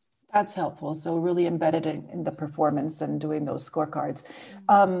collectively. That's helpful. So really embedded in the performance and doing those scorecards.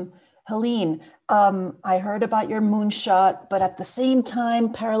 Helene, I heard about your moonshot, but at the same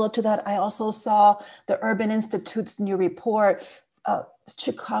time, parallel to that, I also saw the Urban Institute's new report.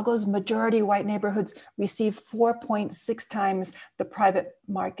 Chicago's majority white neighborhoods receive 4.6 times the private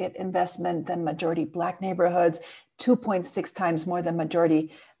market investment than majority Black neighborhoods. 2.6 times more than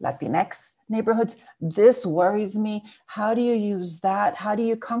majority Latinx neighborhoods. This worries me. How do you use that? How do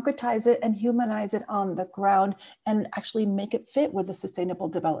you concretize it and humanize it on the ground and actually make it fit with the Sustainable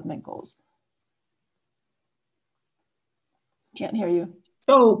Development Goals? Can't hear you.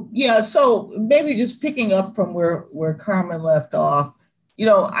 So, yeah, so maybe just picking up from where Carmen left off, you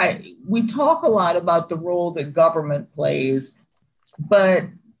know, we talk a lot about the role that government plays, but,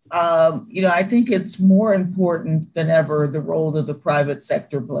 you know, I think it's more important than ever the role that the private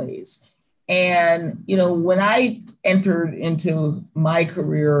sector plays. And, you know, when I entered into my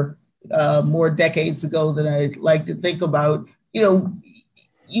career more decades ago than I like to think about, you know,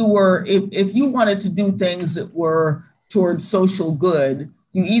 if you wanted to do things that were towards social good,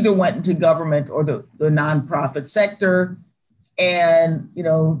 you either went into government or the nonprofit sector. And, you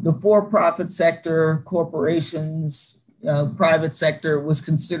know, the for-profit sector, corporations, private sector was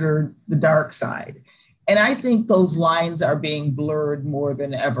considered the dark side. And I think those lines are being blurred more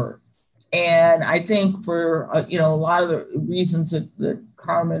than ever. And I think for, you know, a lot of the reasons that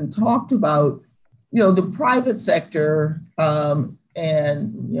Carmen talked about, you know, the private sector and,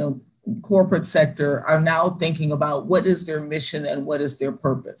 you know, corporate sector are now thinking about what is their mission and what is their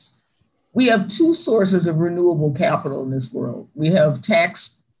purpose. We have two sources of renewable capital in this world. We have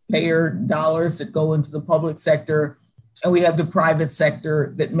taxpayer dollars that go into the public sector, and we have the private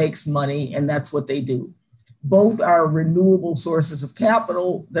sector that makes money, and that's what they do. Both are renewable sources of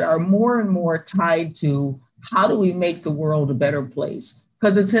capital that are more and more tied to how do we make the world a better place?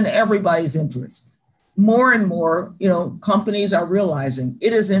 Because it's in everybody's interest. More and more, you know, companies are realizing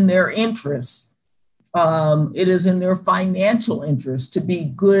it is in their interest, it is in their financial interest to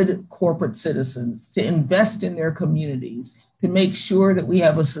be good corporate citizens, to invest in their communities, to make sure that we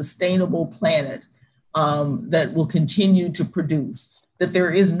have a sustainable planet that will continue to produce, that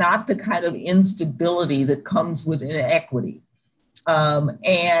there is not the kind of instability that comes with inequity.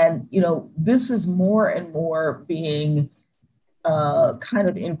 And, you know, this is more and more being kind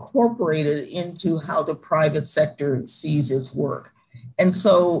of incorporated into how the private sector sees its work. And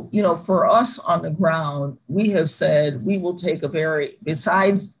so, you know, for us on the ground, we have said we will take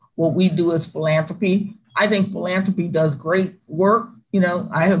besides what we do as philanthropy, I think philanthropy does great work. You know,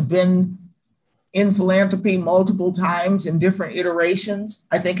 I have been in philanthropy multiple times in different iterations.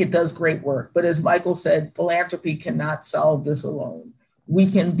 I think it does great work. But as Michael said, philanthropy cannot solve this alone.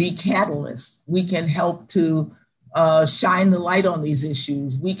 We can be catalysts. We can help to shine the light on these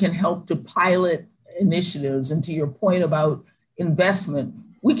issues. We can help to pilot initiatives. And to your point about investment,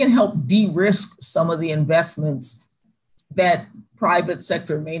 we can help de-risk some of the investments that private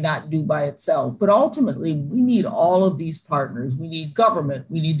sector may not do by itself. But ultimately, we need all of these partners. We need government,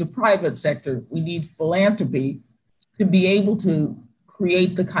 we need the private sector, we need philanthropy to be able to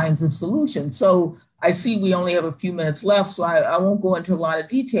create the kinds of solutions. So I see we only have a few minutes left, so I won't go into a lot of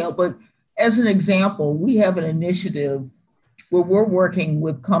detail, but as an example, we have an initiative where we're working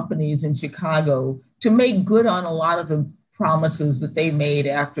with companies in Chicago to make good on a lot of the promises that they made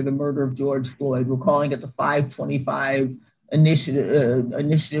after the murder of George Floyd. We're calling it the 525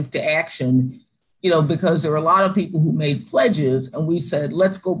 initiative to action, you know, because there are a lot of people who made pledges, and we said,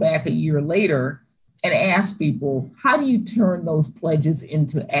 let's go back a year later and ask people, how do you turn those pledges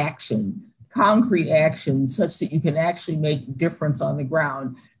into action, concrete action, such that you can actually make difference on the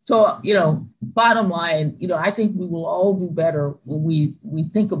ground? So, you know, bottom line, you know, I think we will all do better when we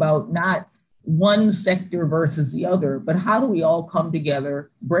think about not one sector versus the other, but how do we all come together,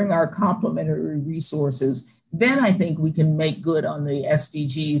 bring our complementary resources? Then I think we can make good on the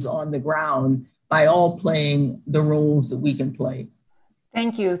SDGs on the ground by all playing the roles that we can play.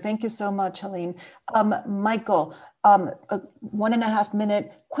 Thank you. Thank you so much, Helene. Michael, a 1.5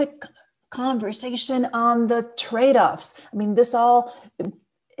 minute quick conversation on the trade-offs. I mean, this all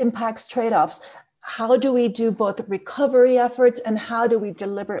impacts trade-offs. How do we do both recovery efforts and how do we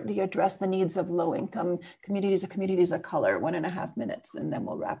deliberately address the needs of low-income communities and communities of color? 1.5 minutes, and then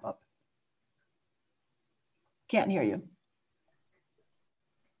we'll wrap up. Can't hear you.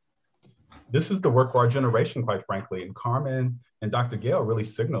 This is the work of our generation, quite frankly, and Carmen and Dr. Gale really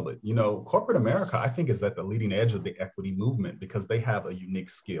signaled it. You know, corporate America, I think, is at the leading edge of the equity movement because they have a unique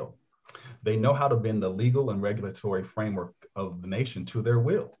skill. They know how to bend the legal and regulatory framework of the nation to their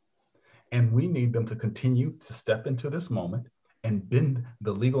will. And we need them to continue to step into this moment and bend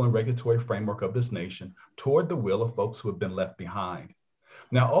the legal and regulatory framework of this nation toward the will of folks who have been left behind.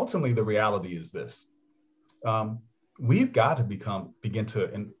 Now, ultimately, the reality is this. We've got to begin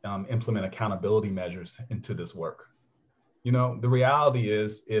to implement accountability measures into this work. You know, the reality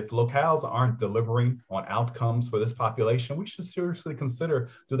is if locales aren't delivering on outcomes for this population, we should seriously consider,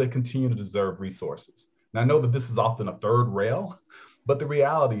 do they continue to deserve resources? And I know that this is often a third rail, but the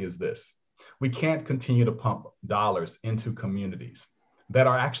reality is this: we can't continue to pump dollars into communities that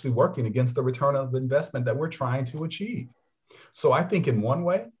are actually working against the return of investment that we're trying to achieve. So I think in one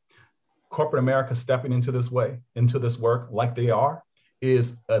way, corporate America stepping into this work like they are,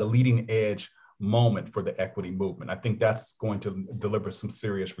 is a leading edge moment for the equity movement. I think that's going to deliver some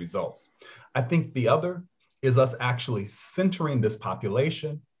serious results. I think the other is us actually centering this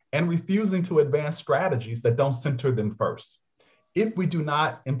population and refusing to advance strategies that don't center them first. If we do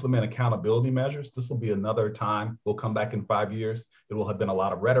not implement accountability measures, this will be another time. We'll come back in 5 years. It will have been a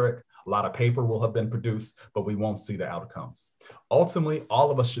lot of rhetoric, a lot of paper will have been produced, but we won't see the outcomes. Ultimately,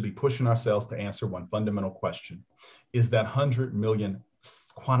 all of us should be pushing ourselves to answer one fundamental question: is that 100 million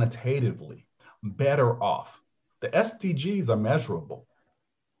quantitatively better off? The SDGs are measurable.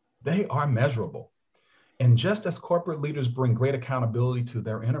 They are measurable. And just as corporate leaders bring great accountability to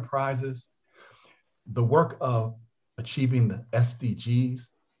their enterprises, the work of achieving the SDGs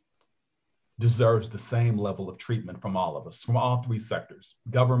deserves the same level of treatment from all of us, from all three sectors: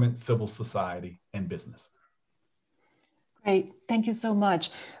 government, civil society, and business. Great, thank you so much.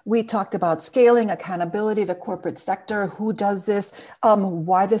 We talked about scaling, accountability, the corporate sector, who does this,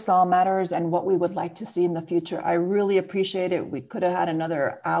 why this all matters, and what we would like to see in the future. I really appreciate it. We could have had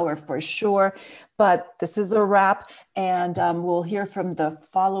another hour for sure, but this is a wrap, and we'll hear from the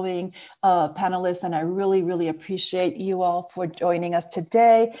following panelists, and I really, really appreciate you all for joining us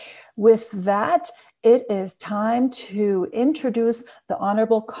today. With that, it is time to introduce the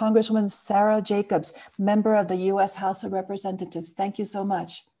Honorable Congresswoman Sarah Jacobs, member of the U.S. House of Representatives. Thank you so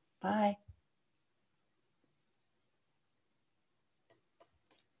much. Bye.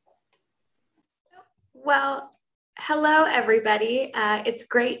 Well, hello, everybody. It's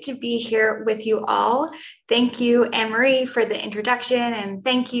great to be here with you all. Thank you, Anne-Marie, for the introduction, and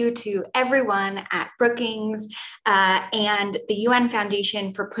thank you to everyone at Brookings and the UN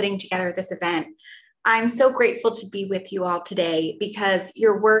Foundation for putting together this event. I'm so grateful to be with you all today because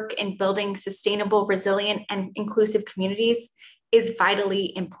your work in building sustainable, resilient, and inclusive communities is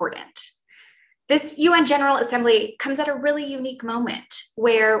vitally important. This UN General Assembly comes at a really unique moment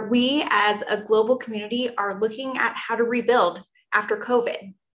where we as a global community are looking at how to rebuild after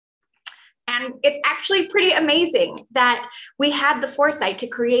COVID. And it's actually pretty amazing that we had the foresight to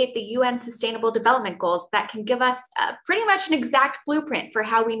create the UN Sustainable Development Goals that can give us pretty much an exact blueprint for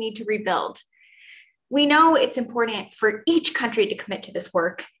how we need to rebuild. We know it's important for each country to commit to this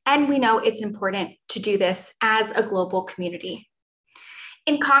work, and we know it's important to do this as a global community.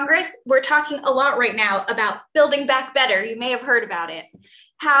 In Congress, we're talking a lot right now about building back better. You may have heard about it,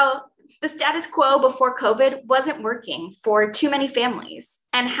 how the status quo before COVID wasn't working for too many families,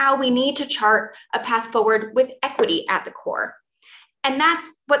 and how we need to chart a path forward with equity at the core. And that's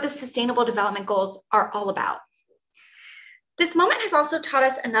what the Sustainable Development Goals are all about. This moment has also taught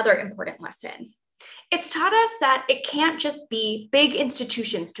us another important lesson. It's taught us that it can't just be big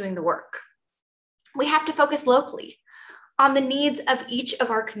institutions doing the work. We have to focus locally on the needs of each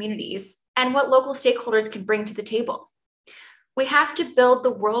of our communities and what local stakeholders can bring to the table. We have to build the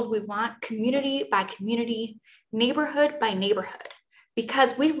world we want community by community, neighborhood by neighborhood,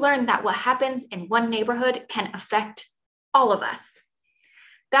 because we've learned that what happens in one neighborhood can affect all of us.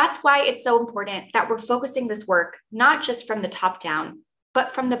 That's why it's so important that we're focusing this work not just from the top down,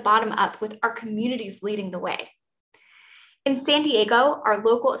 but from the bottom up with our communities leading the way. In San Diego, our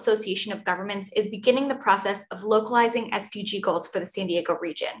local association of governments is beginning the process of localizing SDG goals for the San Diego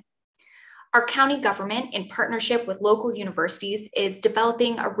region. Our county government, in partnership with local universities, is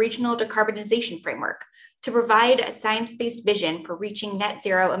developing a regional decarbonization framework to provide a science-based vision for reaching net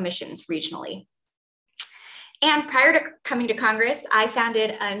zero emissions regionally. And prior to coming to Congress, I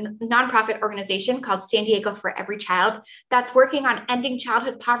founded a nonprofit organization called San Diego for Every Child that's working on ending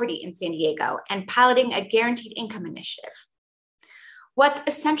childhood poverty in San Diego and piloting a guaranteed income initiative. What's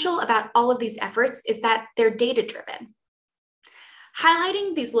essential about all of these efforts is that they're data-driven.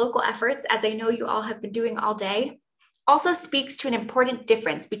 Highlighting these local efforts, as I know you all have been doing all day, also speaks to an important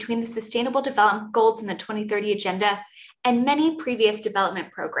difference between the Sustainable Development Goals in the 2030 Agenda and many previous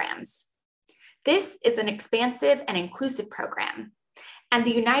development programs. This is an expansive and inclusive program, and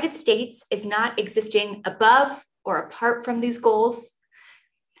the United States is not existing above or apart from these goals.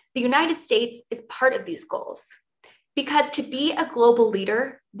 The United States is part of these goals, because to be a global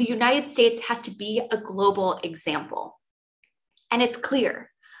leader, the United States has to be a global example. And it's clear,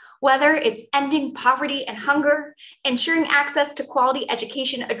 whether it's ending poverty and hunger, ensuring access to quality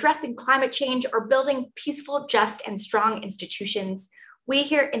education, addressing climate change, or building peaceful, just, and strong institutions, we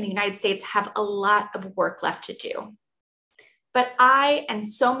here in the United States have a lot of work left to do. But I and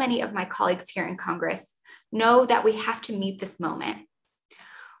so many of my colleagues here in Congress know that we have to meet this moment.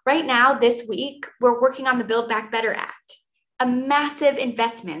 Right now, this week, we're working on the Build Back Better Act, a massive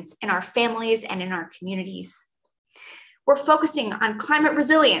investment in our families and in our communities. We're focusing on climate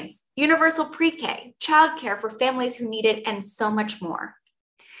resilience, universal pre-K, childcare for families who need it, and so much more.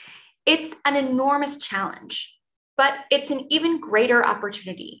 It's an enormous challenge, but it's an even greater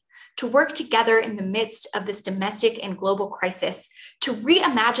opportunity to work together in the midst of this domestic and global crisis to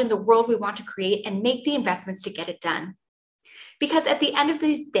reimagine the world we want to create and make the investments to get it done. Because at the end of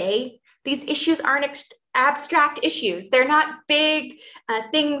the day, these issues aren't abstract issues. They're not big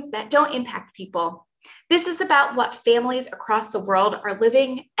things that don't impact people. This is about what families across the world are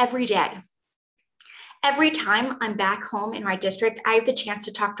living every day. Every time I'm back home in my district, I have the chance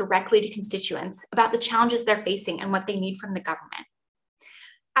to talk directly to constituents about the challenges they're facing and what they need from the government.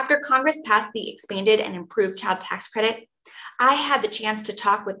 After Congress passed the expanded and improved child tax credit, I had the chance to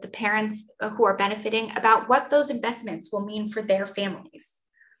talk with the parents who are benefiting about what those investments will mean for their families.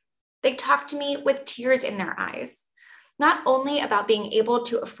 They talked to me with tears in their eyes, not only about being able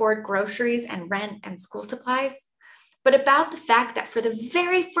to afford groceries and rent and school supplies, but about the fact that for the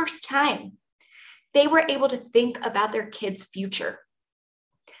very first time, they were able to think about their kids' future.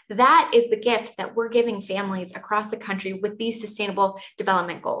 That is the gift that we're giving families across the country with these sustainable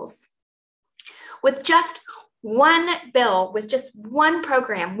development goals. With just one bill, with just one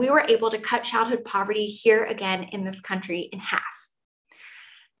program, we were able to cut childhood poverty here again in this country in half.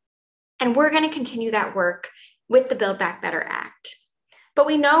 And we're going to continue that work with the Build Back Better Act. But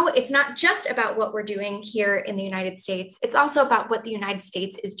we know it's not just about what we're doing here in the United States, it's also about what the United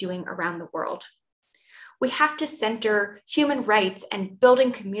States is doing around the world. We have to center human rights and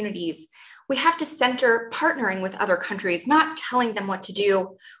building communities. We have to center partnering with other countries, not telling them what to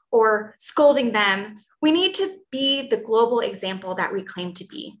do or scolding them. We need to be the global example that we claim to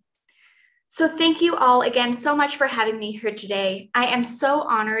be. So thank you all again so much for having me here today. I am so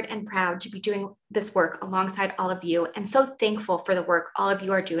honored and proud to be doing this work alongside all of you, and so thankful for the work all of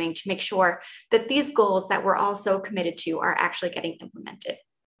you are doing to make sure that these goals that we're all so committed to are actually getting implemented.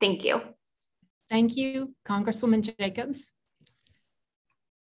 Thank you. Thank you, Congresswoman Jacobs,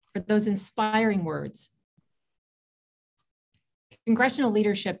 for those inspiring words. Congressional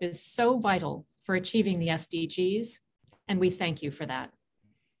leadership is so vital for achieving the SDGs, and we thank you for that.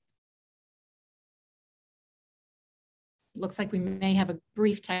 Looks like we may have a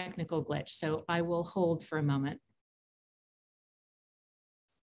brief technical glitch, so I will hold for a moment.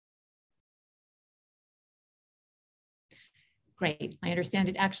 Great, I understand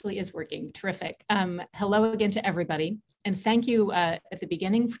it actually is working. Terrific. Hello again to everybody, and thank you at the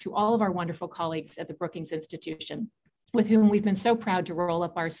beginning to all of our wonderful colleagues at the Brookings Institution, with whom we've been so proud to roll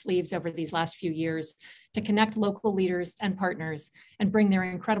up our sleeves over these last few years to connect local leaders and partners and bring their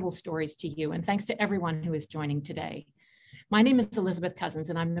incredible stories to you. And thanks to everyone who is joining today. My name is Elizabeth Cousins,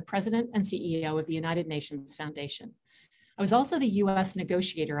 and I'm the President and CEO of the United Nations Foundation. I was also the US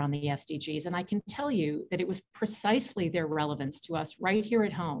negotiator on the SDGs, and I can tell you that it was precisely their relevance to us right here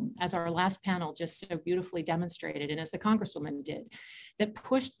at home, as our last panel just so beautifully demonstrated, and as the Congresswoman did, that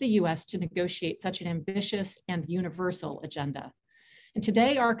pushed the US to negotiate such an ambitious and universal agenda. And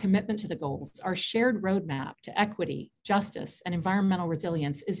today, our commitment to the goals, our shared roadmap to equity, justice, and environmental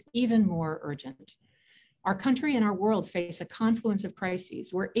resilience is even more urgent. Our country and our world face a confluence of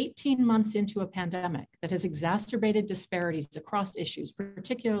crises. We're 18 months into a pandemic that has exacerbated disparities across issues,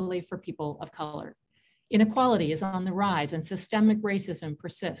 particularly for people of color. Inequality is on the rise and systemic racism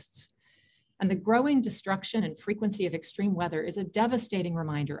persists. And the growing destruction and frequency of extreme weather is a devastating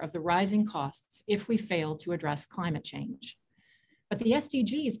reminder of the rising costs if we fail to address climate change. But the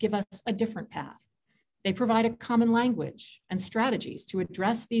SDGs give us a different path. They provide a common language and strategies to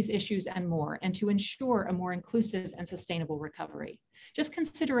address these issues and more, and to ensure a more inclusive and sustainable recovery. Just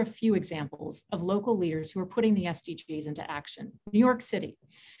consider a few examples of local leaders who are putting the SDGs into action. New York City.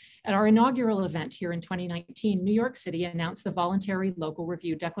 At our inaugural event here in 2019, New York City announced the Voluntary Local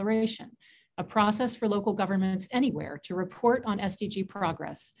Review Declaration, a process for local governments anywhere to report on SDG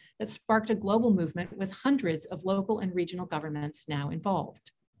progress that sparked a global movement with hundreds of local and regional governments now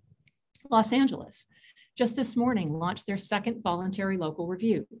involved. Los Angeles just this morning launched their second voluntary local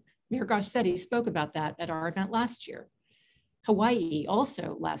review. Mayor Garcetti spoke about that at our event last year. Hawaii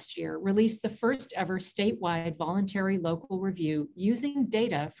also last year released the first ever statewide voluntary local review using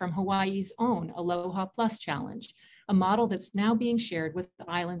data from Hawaii's own Aloha Plus Challenge, a model that's now being shared with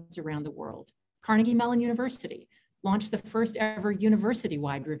islands around the world. Carnegie Mellon University launched the first ever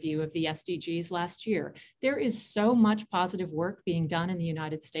university-wide review of the SDGs last year. There is so much positive work being done in the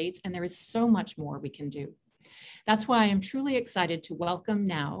United States, and there is so much more we can do. That's why I'm truly excited to welcome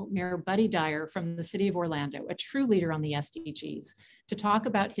now Mayor Buddy Dyer from the City of Orlando, a true leader on the SDGs, to talk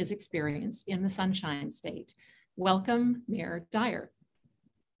about his experience in the Sunshine State. Welcome, Mayor Dyer.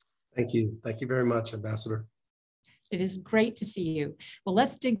 Thank you. Thank you very much, Ambassador. It is great to see you. Well,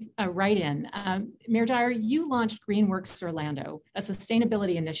 let's dig right in. Mayor Dyer, you launched GreenWorks Orlando, a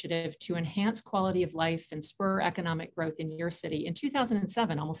sustainability initiative to enhance quality of life and spur economic growth in your city in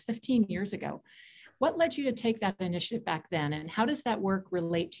 2007, almost 15 years ago. What led you to take that initiative back then, and how does that work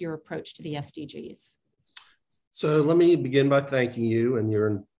relate to your approach to the SDGs? So let me begin by thanking you and your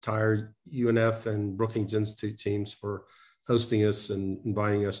entire UNF and Brookings Institute teams for hosting us and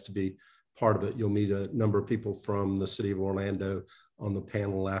inviting us to be part of it. You'll meet a number of people from the City of Orlando on the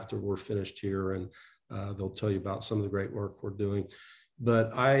panel after we're finished here, and they'll tell you about some of the great work we're doing.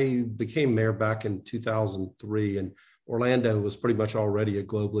 But I became mayor back in 2003, and Orlando was pretty much already a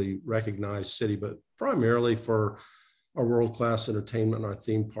globally recognized city, but primarily for our world-class entertainment and our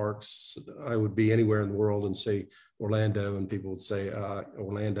theme parks. I would be anywhere in the world and say Orlando, and people would say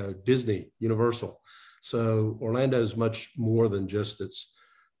Orlando, Disney, Universal. So Orlando is much more than just its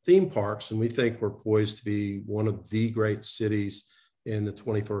theme parks, and we think we're poised to be one of the great cities in the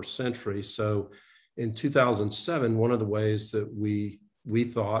 21st century. So in 2007, one of the ways that we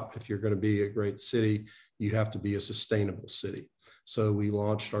thought, if you're going to be a great city, you have to be a sustainable city. So we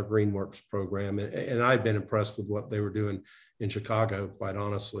launched our GreenWorks program, and I've been impressed with what they were doing in Chicago, quite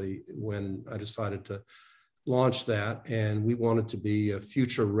honestly, when I decided to launch that. And we wanted to be a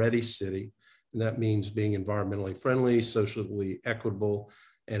future-ready city, and that means being environmentally friendly, socially equitable,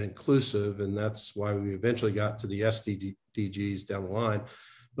 and inclusive, and that's why we eventually got to the SDGs down the line.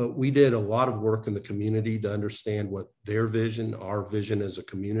 But we did a lot of work in the community to understand what their vision, our vision as a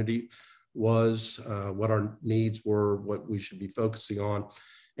community was, what our needs were, what we should be focusing on.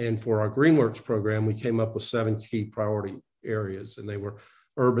 And for our GreenWorks program, we came up with 7 key priority areas, and they were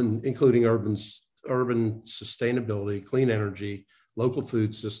urban, including urban sustainability, clean energy, local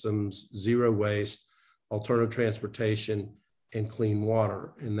food systems, zero waste, alternative transportation, and clean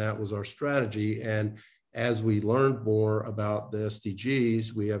water. And that was our strategy. And as we learned more about the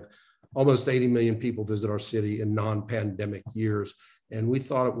SDGs, we have almost 80 million people visit our city in non-pandemic years. And we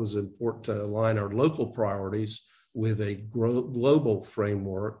thought it was important to align our local priorities with a global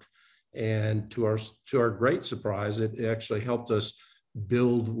framework. And to our great surprise, it actually helped us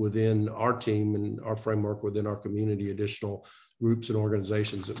build within our team and our framework within our community additional groups and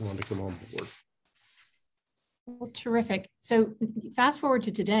organizations that wanted to come on board. Well, terrific. So fast forward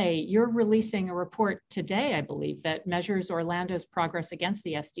to today, you're releasing a report today, I believe, that measures Orlando's progress against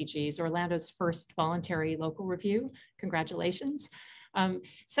the SDGs, Orlando's first voluntary local review. Congratulations.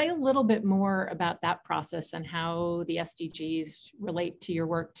 Say a little bit more about that process and how the SDGs relate to your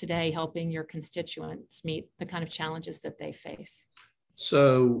work today, helping your constituents meet the kind of challenges that they face.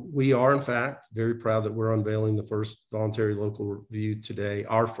 So we are, in fact, very proud that we're unveiling the first voluntary local review today,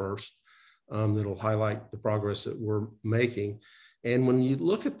 our first. That'll highlight the progress that we're making. And when you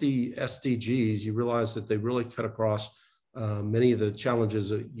look at the SDGs, you realize that they really cut across many of the challenges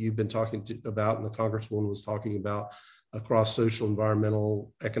that you've been talking about and the Congresswoman was talking about across social,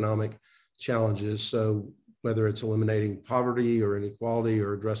 environmental, economic challenges. So whether it's eliminating poverty or inequality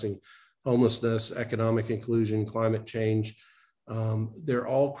or addressing homelessness, economic inclusion, climate change, they're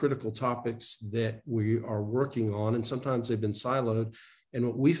all critical topics that we are working on, and sometimes they've been siloed. And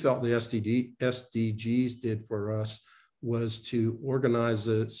what we felt the SDGs did for us was to organize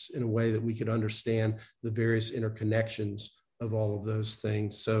this in a way that we could understand the various interconnections of all of those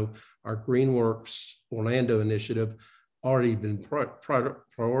things. So our GreenWorks Orlando initiative already been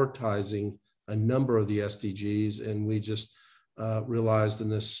prioritizing a number of the SDGs, and we just realized in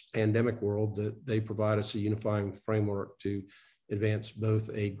this pandemic world that they provide us a unifying framework to advance both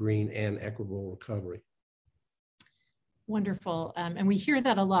a green and equitable recovery. Wonderful. And we hear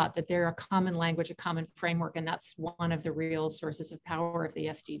that a lot, that they're a common language, a common framework, and that's one of the real sources of power of the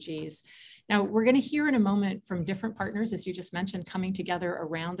SDGs. Now, we're going to hear in a moment from different partners, as you just mentioned, coming together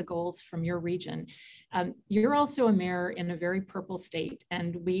around the goals from your region. You're also a mayor in a very purple state,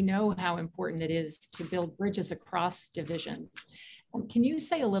 and we know how important it is to build bridges across divisions. Can you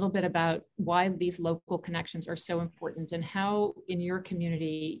say a little bit about why these local connections are so important and how in your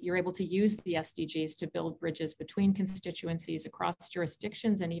community you're able to use the SDGs to build bridges between constituencies, across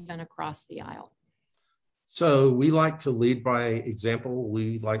jurisdictions, and even across the aisle? So we like to lead by example.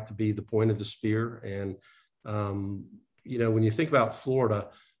 We like to be the point of the spear. And, you know, when you think about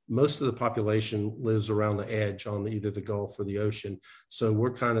Florida, most of the population lives around the edge on either the Gulf or the ocean. So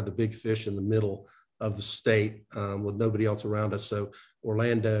we're kind of the big fish in the middle of the state with nobody else around us. So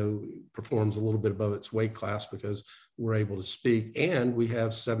Orlando performs a little bit above its weight class because we're able to speak, and we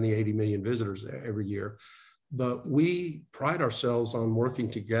have 70, 80 million visitors every year. But we pride ourselves on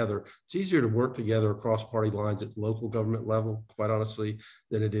working together. It's easier to work together across party lines at the local government level, quite honestly,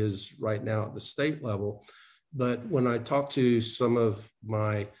 than it is right now at the state level. But when I talk to some of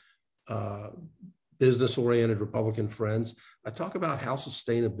my business-oriented Republican friends, I talk about how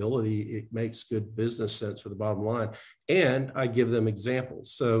sustainability, it makes good business sense for the bottom line, and I give them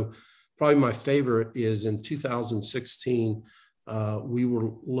examples. So probably my favorite is in 2016, we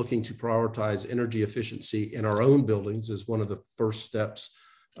were looking to prioritize energy efficiency in our own buildings as one of the first steps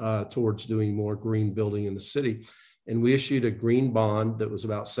towards doing more green building in the city. And we issued a green bond that was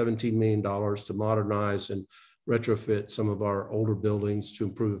about $17 million to modernize and retrofit some of our older buildings to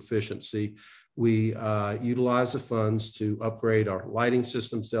improve efficiency. We utilized the funds to upgrade our lighting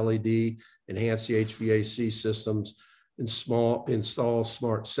systems to LED, enhance the HVAC systems, and install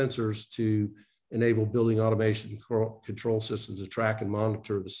smart sensors to enable building automation control systems to track and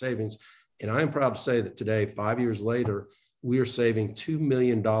monitor the savings. And I am proud to say that today, 5 years later, we are saving $2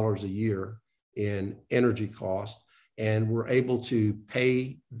 million a year in energy cost, and we're able to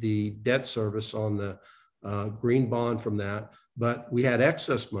pay the debt service on the green bond from that. But we had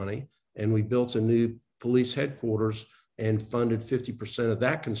excess money, and we built a new police headquarters and funded 50% of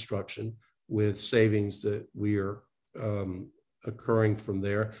that construction with savings that we are occurring from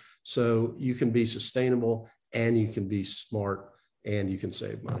there. So you can be sustainable, and you can be smart, and you can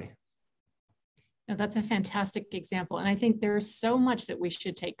save money. Now, that's a fantastic example. And I think there's so much that we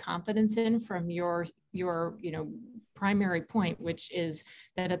should take confidence in from your primary point, which is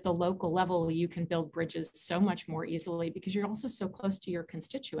that at the local level, you can build bridges so much more easily because you're also so close to your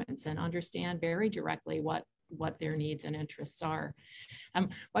constituents and understand very directly what their needs and interests are.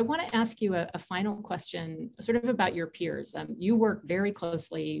 I want to ask you a final question sort of about your peers. You work very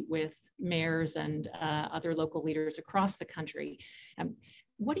closely with mayors and other local leaders across the country.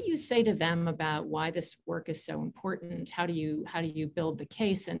 What do you say to them about why this work is so important? How do you build the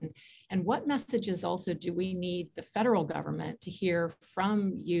case? And what messages also do we need the federal government to hear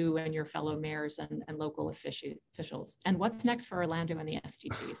from you and your fellow mayors and local officials? And what's next for Orlando and the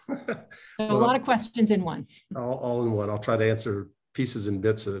SDGs? So well, a lot of questions in one. All in one. I'll try to answer pieces and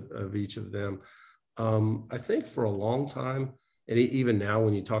bits of each of them. I think for a long time, and even now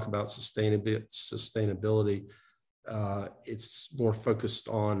when you talk about sustainability, it's more focused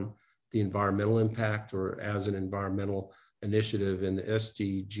on the environmental impact or as an environmental initiative, and the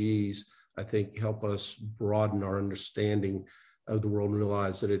SDGs, I think, help us broaden our understanding of the world and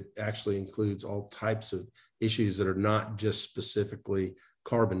realize that it actually includes all types of issues that are not just specifically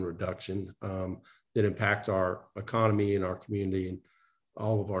carbon reduction, that impact our economy and our community and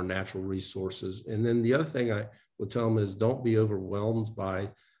all of our natural resources. And then the other thing I would tell them is don't be overwhelmed by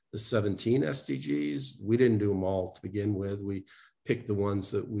the 17 SDGs. We didn't do them all to begin with. We picked the ones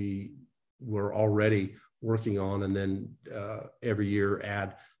that we were already working on, and then every year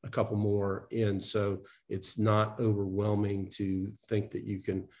add a couple more in. So it's not overwhelming to think that you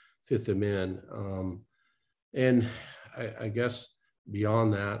can fit them in. And I guess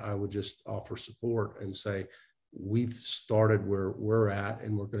beyond that, I would just offer support and say, we've started where we're at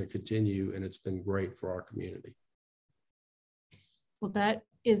and we're going to continue, and it's been great for our community. Well, that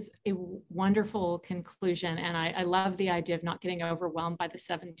is a wonderful conclusion. And I love the idea of not getting overwhelmed by the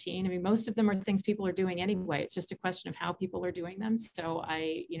 17. I mean, most of them are things people are doing anyway. It's just a question of how people are doing them. So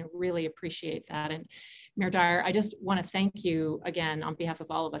I, really appreciate that. And Mayor Dyer, I just want to thank you again on behalf of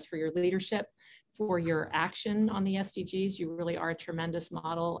all of us for your leadership, for your action on the SDGs. You really are a tremendous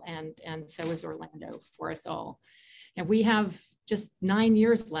model, and so is Orlando for us all. And we have just 9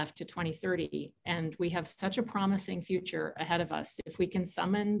 years left to 2030, and we have such a promising future ahead of us if we can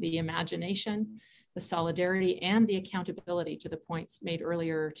summon the imagination, the solidarity, and the accountability, to the points made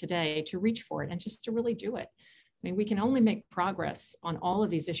earlier today, to reach for it and just to really do it. I mean, we can only make progress on all of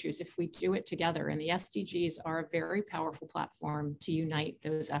these issues if we do it together, and the SDGs are a very powerful platform to unite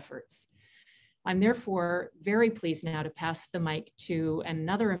those efforts. I'm therefore very pleased now to pass the mic to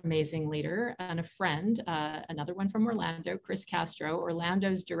another amazing leader and a friend, another one from Orlando, Chris Castro,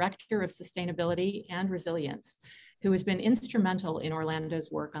 Orlando's Director of Sustainability and Resilience, who has been instrumental in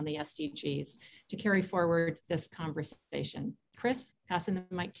Orlando's work on the SDGs to carry forward this conversation. Chris, passing the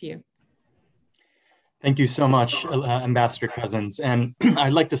mic to you. Thank you so much, Ambassador Cousins. And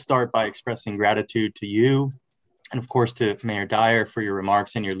I'd like to start by expressing gratitude to you, and of course to Mayor Dyer, for your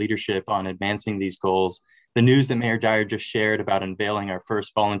remarks and your leadership on advancing these goals. The news that Mayor Dyer just shared about unveiling our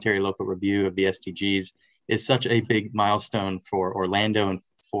first voluntary local review of the SDGs is such a big milestone for Orlando and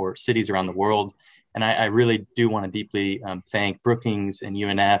for cities around the world. And I really do want to deeply thank Brookings and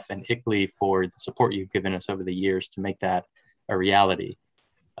UNF and ICLEI for the support you've given us over the years to make that a reality.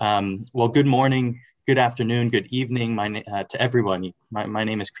 Well, good morning, good afternoon, good evening to everyone. My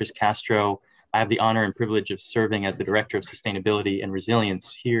name is Chris Castro. I have the honor and privilege of serving as the Director of Sustainability and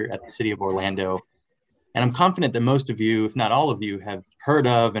Resilience here at the City of Orlando. And I'm confident that most of you, if not all of you, have heard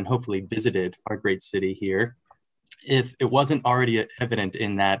of and hopefully visited our great city here. If it wasn't already evident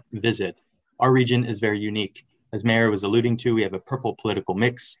in that visit, our region is very unique. As Mayor was alluding to, we have a purple political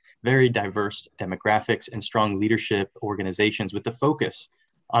mix, very diverse demographics, and strong leadership organizations with the focus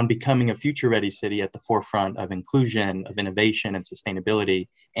on becoming a future-ready city at the forefront of inclusion, of innovation and sustainability,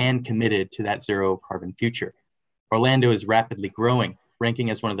 and committed to that zero carbon future. Orlando is rapidly growing, ranking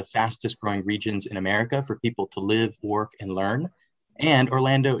as one of the fastest growing regions in America for people to live, work, and learn. And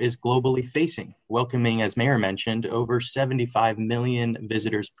Orlando is globally facing, welcoming, as Mayor mentioned, over 75 million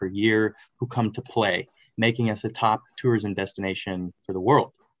visitors per year who come to play, making us a top tourism destination for the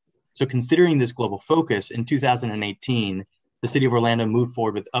world. So considering this global focus, in 2018, the City of Orlando moved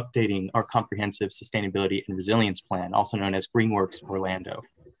forward with updating our comprehensive sustainability and resilience plan, also known as GreenWorks Orlando.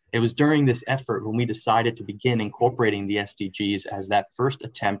 It was during this effort when we decided to begin incorporating the SDGs as that first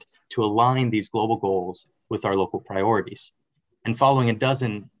attempt to align these global goals with our local priorities. And following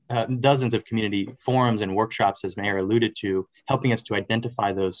dozens of community forums and workshops, as Mayor alluded to, helping us to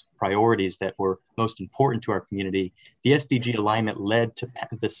identify those priorities that were most important to our community, the SDG alignment led to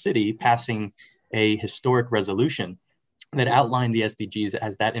the city passing a historic resolution that outlined the SDGs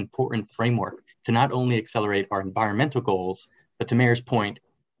as that important framework to not only accelerate our environmental goals, but to Mayor's point,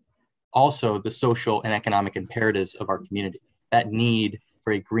 also the social and economic imperatives of our community, that need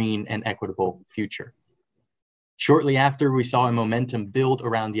for a green and equitable future. Shortly after, we saw a momentum build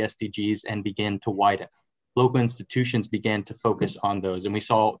around the SDGs and begin to widen. Local institutions began to focus on those, and we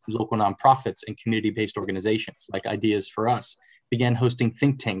saw local nonprofits and community-based organizations like Ideas for Us began hosting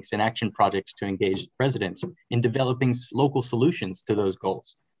think tanks and action projects to engage residents in developing local solutions to those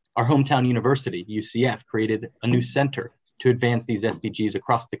goals. Our hometown university, UCF, created a new center to advance these SDGs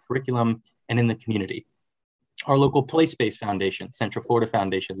across the curriculum and in the community. Our local place-based foundation, Central Florida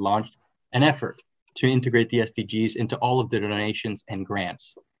Foundation, launched an effort to integrate the SDGs into all of the donations and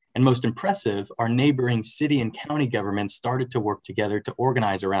grants. And most impressive, our neighboring city and county governments started to work together to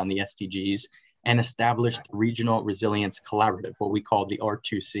organize around the SDGs and established the Regional Resilience Collaborative, what we call the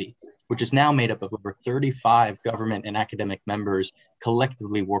R2C, which is now made up of over 35 government and academic members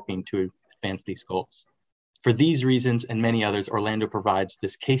collectively working to advance these goals. For these reasons and many others, Orlando provides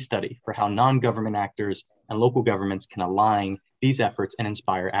this case study for how non-government actors and local governments can align these efforts and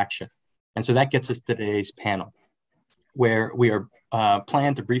inspire action. And so that gets us to today's panel, where we are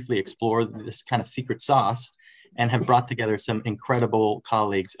planned to briefly explore this kind of secret sauce and have brought together some incredible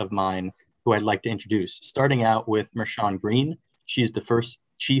colleagues of mine who I'd like to introduce, starting out with Mershawn Green. She's the first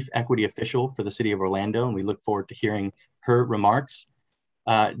Chief Equity Official for the City of Orlando, and we look forward to hearing her remarks.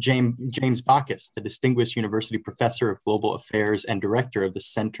 James Bacchus, the Distinguished University Professor of Global Affairs and Director of the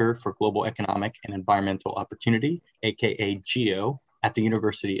Center for Global Economic and Environmental Opportunity, aka GEO, at the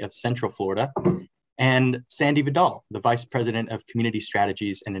University of Central Florida, and Sandy Vidal, the Vice President of Community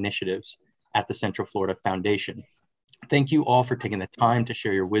Strategies and Initiatives at the Central Florida Foundation. Thank you all for taking the time to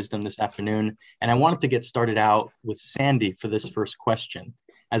share your wisdom this afternoon. And I wanted to get started out with Sandy for this first question.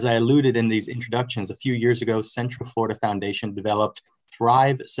 As I alluded in these introductions, a few years ago, Central Florida Foundation developed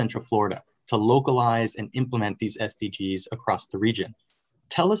Thrive Central Florida to localize and implement these SDGs across the region.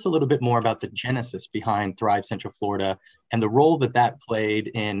 Tell us a little bit more about the genesis behind Thrive Central Florida and the role that that played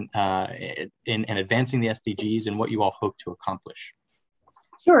in advancing the SDGs and what you all hope to accomplish.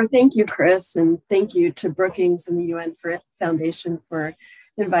 Sure. Thank you, Chris. And thank you to Brookings and the UN Foundation for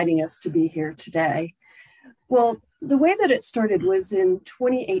inviting us to be here today. Well, the way that it started was in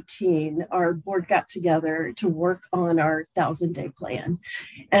 2018, our board got together to work on our 1,000-day plan.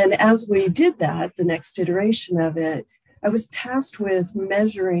 And as we did that, the next iteration of it, I was tasked with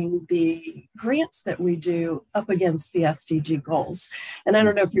measuring the grants that we do up against the SDG goals. And I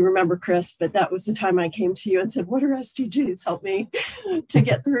don't know if you remember, Chris, but that was the time I came to you and said, what are SDGs? Help me to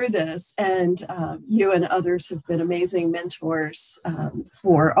get through this. And you and others have been amazing mentors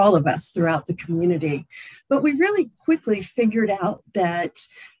for all of us throughout the community. But we really quickly figured out that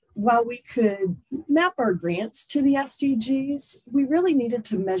while we could map our grants to the SDGs, we really needed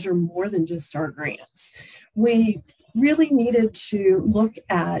to measure more than just our grants. We really needed to look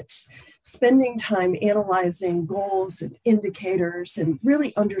at spending time analyzing goals and indicators and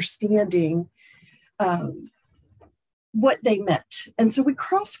really understanding what they meant. And so we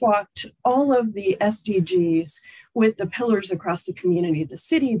crosswalked all of the SDGs with the pillars across the community, the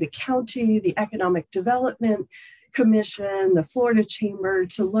city, the county, the Economic Development Commission, the Florida Chamber,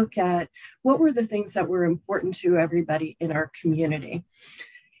 to look at what were the things that were important to everybody in our community.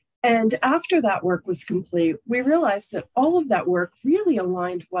 And after that work was complete, we realized that all of that work really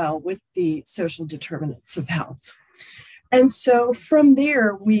aligned well with the social determinants of health. And so from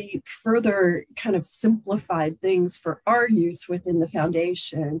there, we further kind of simplified things for our use within the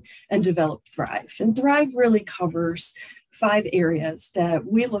foundation and developed Thrive. And Thrive really covers 5 areas that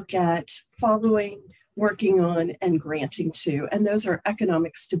we look at following, working on, and granting to. And those are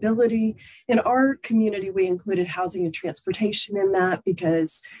economic stability. In our community, we included housing and transportation in that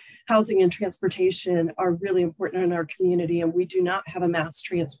because housing and transportation are really important in our community, and we do not have a mass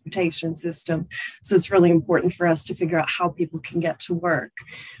transportation system. So it's really important for us to figure out how people can get to work.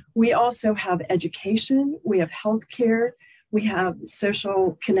 We also have education, we have healthcare, we have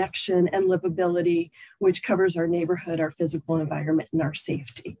social connection and livability, which covers our neighborhood, our physical environment, and our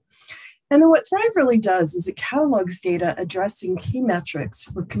safety. And then what Thrive really does is it catalogs data addressing key metrics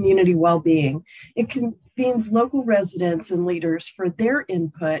for community well-being. It convenes local residents and leaders for their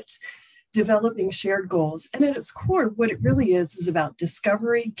input, developing shared goals. And at its core, what it really is about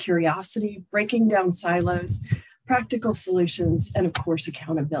discovery, curiosity, breaking down silos, practical solutions, and of course,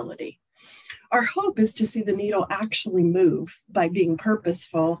 accountability. Our hope is to see the needle actually move by being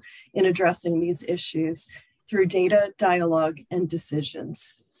purposeful in addressing these issues through data, dialogue, and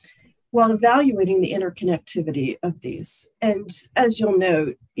decisions, while evaluating the interconnectivity of these. And as you'll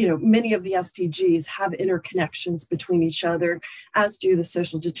note, many of the SDGs have interconnections between each other, as do the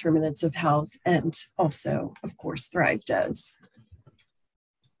social determinants of health, and also, of course, Thrive does.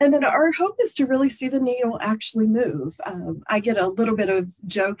 And then our hope is to really see the needle actually move. I get a little bit of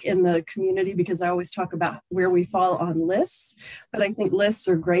joke in the community because I always talk about where we fall on lists, but I think lists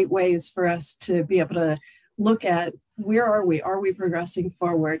are great ways for us to be able to look at where are we progressing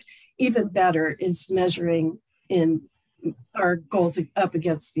forward. Even better is measuring in our goals up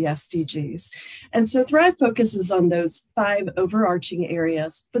against the SDGs. And so Thrive focuses on those 5 overarching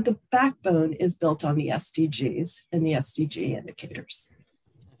areas, but the backbone is built on the SDGs and the SDG indicators.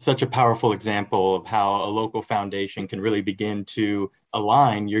 Such a powerful example of how a local foundation can really begin to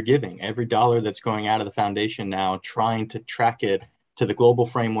align your giving. Every dollar that's going out of the foundation now, trying to track it to the global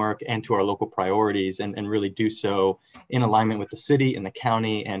framework and to our local priorities, and really do so in alignment with the city and the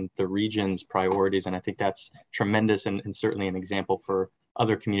county and the region's priorities. And I think that's tremendous and certainly an example for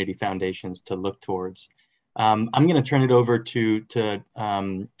other community foundations to look towards. I'm going to turn it over to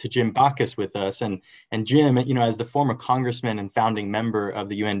Jim Bacchus with us. And Jim, as the former congressman and founding member of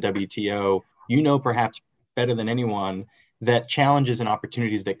the UNWTO, perhaps better than anyone that challenges and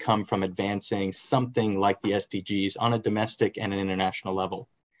opportunities that come from advancing something like the SDGs on a domestic and an international level.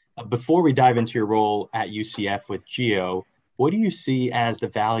 Before we dive into your role at UCF with GEO, what do you see as the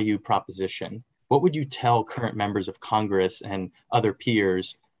value proposition? What would you tell current members of Congress and other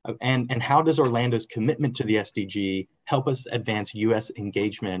peers? And how does Orlando's commitment to the SDG help us advance U.S.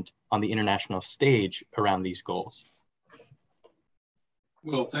 engagement on the international stage around these goals?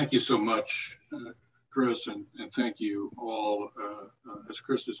 Well, thank you so much, Chris, and thank you all. As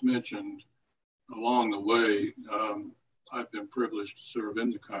Chris has mentioned, along the way, I've been privileged to serve in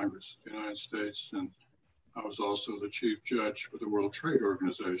the Congress of the United States, and I was also the chief judge for the World Trade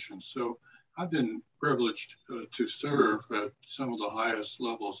Organization. So I've been privileged to serve at some of the highest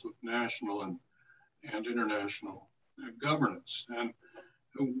levels of national and international governance. And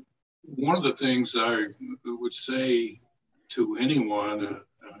one of the things I would say to anyone,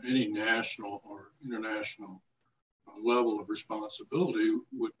 any national or international level of responsibility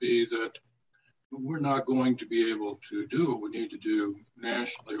would be that we're not going to be able to do what we need to do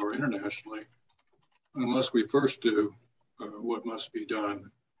nationally or internationally unless we first do what must be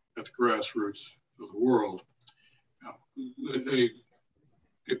done at the grassroots of the world. Now,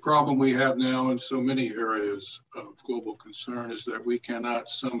 a problem we have now in so many areas of global concern is that we cannot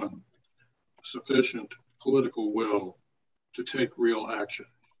summon sufficient political will to take real action.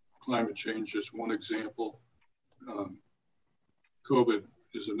 Climate change is one example. COVID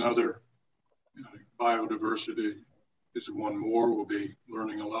is another. Biodiversity is one more we'll be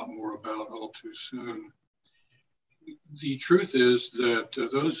learning a lot more about all too soon. The truth is that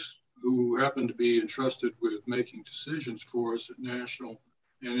those who happen to be entrusted with making decisions for us at national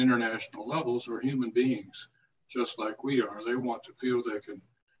and international levels are human beings, just like we are. They want to feel they can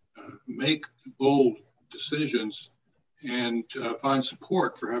make bold decisions and find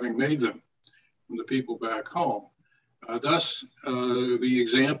support for having made them from the people back home. Thus, the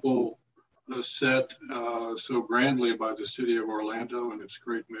example set so grandly by the city of Orlando and its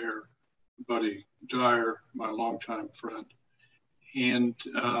great mayor, Buddy Dyer, my longtime friend. And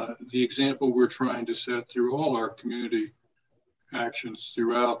the example we're trying to set through all our community actions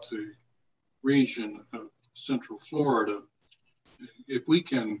throughout the region of Central Florida, if we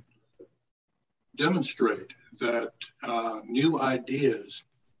can demonstrate that new ideas,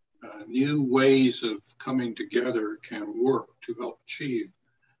 new ways of coming together can work to help achieve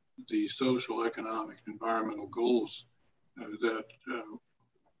the social, economic, environmental goals that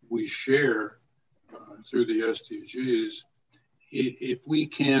we share through the SDGs, if we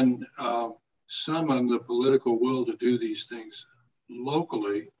can summon the political will to do these things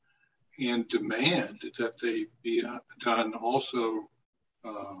locally and demand that they be done also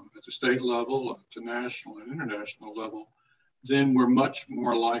at the state level, at the national and international level, then we're much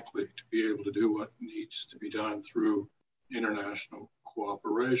more likely to be able to do what needs to be done through international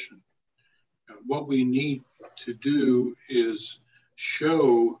cooperation. What we need to do is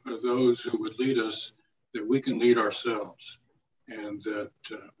show those who would lead us that we can lead ourselves and that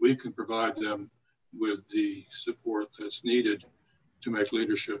we can provide them with the support that's needed to make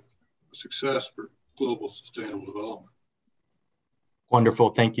leadership a success for global sustainable development. Wonderful.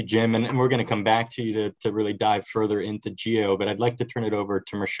 Thank you, Jim. And we're going to come back to you to really dive further into GEO, but I'd like to turn it over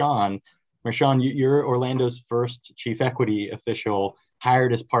to Marshawn. Marshawn, you're Orlando's first chief equity official,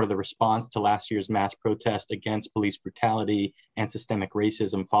 hired as part of the response to last year's mass protest against police brutality and systemic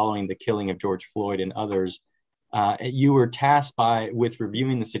racism following the killing of George Floyd and others. You were tasked with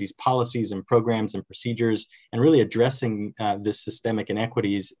reviewing the city's policies and programs and procedures and really addressing this systemic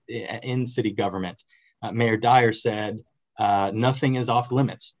inequities in city government. Mayor Dyer said, nothing is off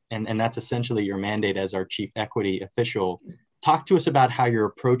limits. And that's essentially your mandate as our chief equity official. Talk to us about how you're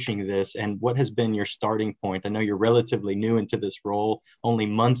approaching this and what has been your starting point. I know you're relatively new into this role, only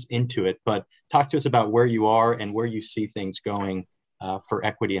months into it, but talk to us about where you are and where you see things going for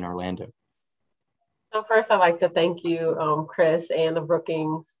equity in Orlando. So first, I'd like to thank you, Chris, and the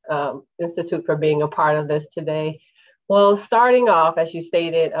Brookings Institute for being a part of this today. Well, starting off, as you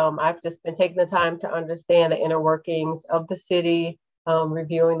stated, I've just been taking the time to understand the inner workings of the city,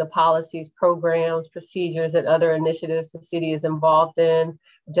 reviewing the policies, programs, procedures, and other initiatives the city is involved in,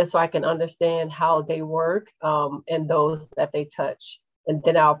 just so I can understand how they work and those that they touch. And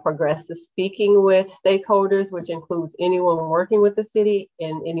then I'll progress to speaking with stakeholders, which includes anyone working with the city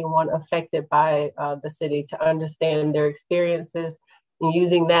and anyone affected by the city, to understand their experiences and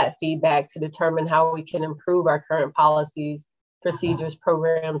using that feedback to determine how we can improve our current policies, procedures,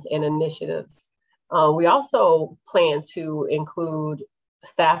 programs, and initiatives. We also plan to include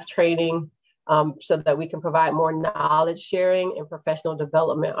staff training so that we can provide more knowledge sharing and professional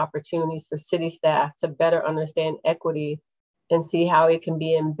development opportunities for city staff to better understand equity and see how it can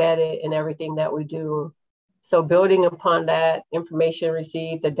be embedded in everything that we do. So building upon that information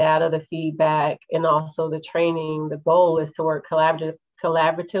received, the data, the feedback, and also the training, the goal is to work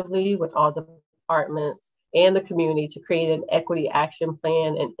collaboratively with all departments and the community to create an equity action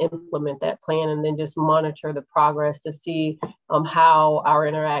plan and implement that plan, and then just monitor the progress to see how our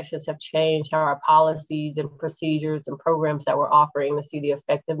interactions have changed, how our policies and procedures and programs that we're offering to see the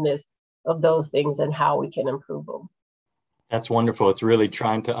effectiveness of those things and how we can improve them. That's wonderful. It's really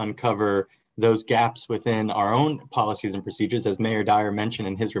trying to uncover those gaps within our own policies and procedures. As Mayor Dyer mentioned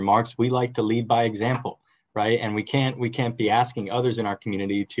in his remarks, we like to lead by example, right? And we can't be asking others in our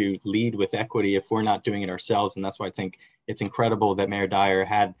community to lead with equity if we're not doing it ourselves. And that's why I think it's incredible that Mayor Dyer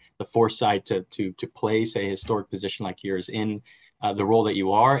had the foresight to place a historic position like yours in the role that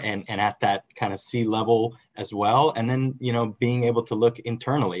you are and at that kind of C level as well. And then, being able to look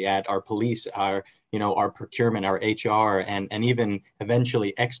internally at our police, our procurement, our HR, and even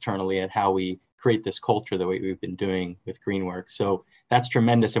eventually externally at how we create this culture the way we've been doing with Greenwork. So that's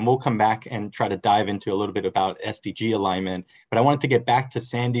tremendous. And we'll come back and try to dive into a little bit about SDG alignment. But I wanted to get back to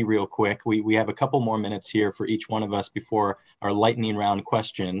Sandy real quick. We have a couple more minutes here for each one of us before our lightning round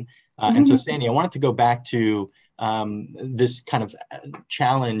question. And so Sandy, I wanted to go back to this kind of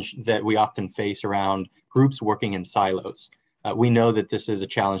challenge that we often face around groups working in silos. We know that this is a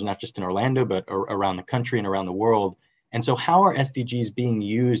challenge, not just in Orlando, but around the country and around the world. And so how are SDGs being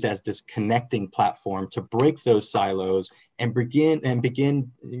used as this connecting platform to break those silos and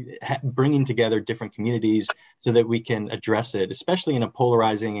begin bringing together different communities so that we can address it, especially in a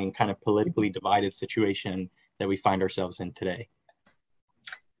polarizing and kind of politically divided situation that we find ourselves in today?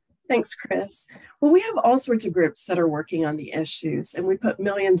 Thanks, Chris. Well, we have all sorts of groups that are working on the issues, and we put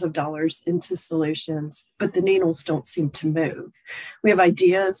millions of dollars into solutions, but the needles don't seem to move. We have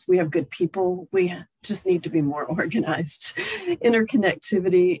ideas, we have good people, we just need to be more organized.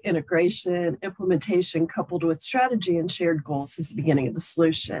 Interconnectivity, integration, implementation, coupled with strategy and shared goals is the beginning of the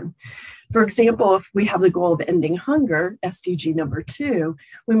solution. For example, if we have the goal of ending hunger, SDG number 2,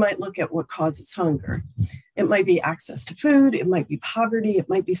 we might look at what causes hunger. It might be access to food, it might be poverty, it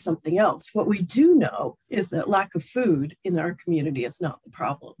might be something else. What we do know is that lack of food in our community is not the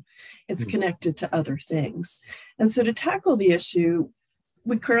problem. It's connected to other things. And so to tackle the issue,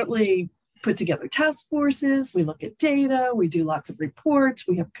 we currently put together task forces, we look at data, we do lots of reports,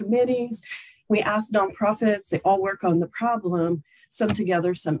 we have committees, we ask nonprofits, they all work on the problem, some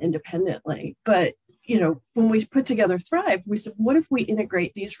together, some independently. But when we put together Thrive, we said, what if we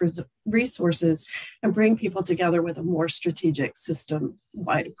integrate these resources and bring people together with a more strategic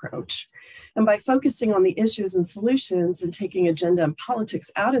system-wide approach? And by focusing on the issues and solutions and taking agenda and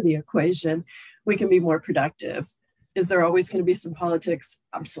politics out of the equation, we can be more productive. Is there always going to be some politics?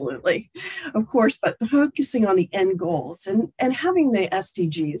 Absolutely, of course, but focusing on the end goals and having the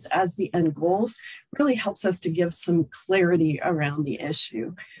SDGs as the end goals really helps us to give some clarity around the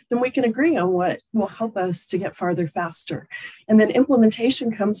issue. Then we can agree on what will help us to get farther faster. And then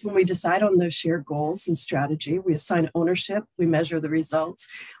implementation comes when we decide on those shared goals and strategy. We assign ownership, we measure the results.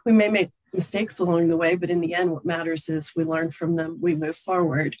 We may make mistakes along the way, but in the end, what matters is we learn from them, we move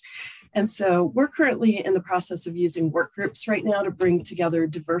forward. And so we're currently in the process of using work groups right now to bring together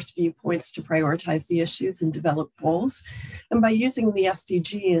diverse viewpoints to prioritize the issues and develop goals. And by using the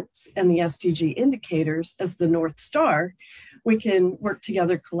SDGs and the SDG indicators as the North Star, we can work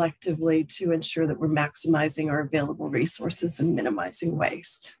together collectively to ensure that we're maximizing our available resources and minimizing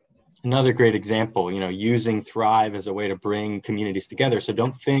waste. Another great example, using Thrive as a way to bring communities together. So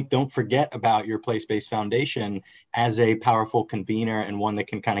don't forget about your place-based foundation as a powerful convener and one that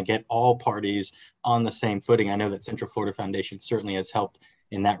can kind of get all parties on the same footing. I know that Central Florida Foundation certainly has helped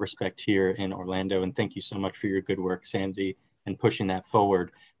in that respect here in Orlando. And thank you so much for your good work, Sandy, and pushing that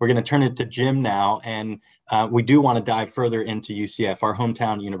forward. We're going to turn it to Jim now, and we do want to dive further into UCF. Our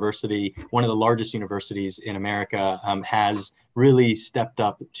hometown university, one of the largest universities in America, has really stepped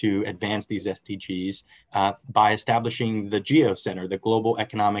up to advance these SDGs by establishing the GEO Center, the Global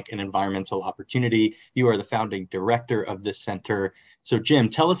Economic and Environmental Opportunity. You are the founding director of this center. So Jim,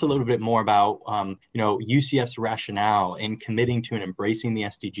 tell us a little bit more about UCF's rationale in committing to and embracing the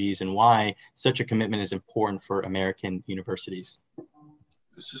SDGs and why such a commitment is important for American universities.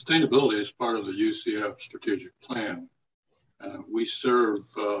 Sustainability is part of the UCF strategic plan. We serve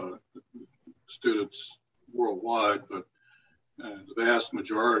students worldwide, but the vast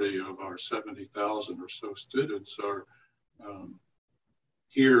majority of our 70,000 or so students are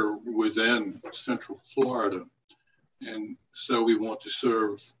here within Central Florida. And so we want to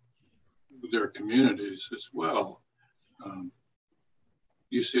serve their communities as well.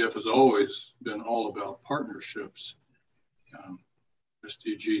 UCF has always been all about partnerships,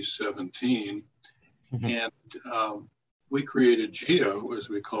 SDG 17, and we created GEO, as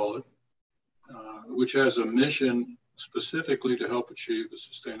we call it, which has a mission specifically to help achieve the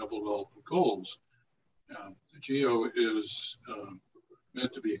Sustainable Development Goals. GEO is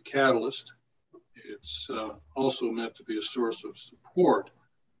meant to be a catalyst. It's also meant to be a source of support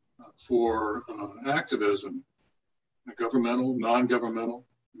for activism, governmental, non-governmental,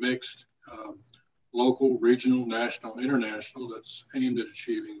 mixed, local, regional, national, international, that's aimed at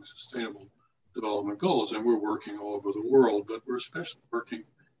achieving Sustainable Development Goals. And we're working all over the world, but we're especially working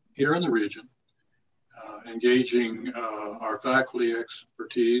here in the region, engaging our faculty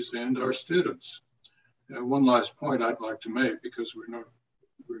expertise and our students. And one last point I'd like to make, because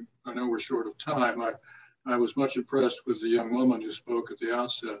I know we're short of time. I was much impressed with the young woman who spoke at the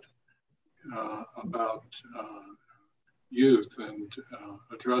outset about youth and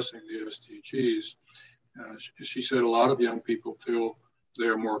addressing the SDGs. She said a lot of young people feel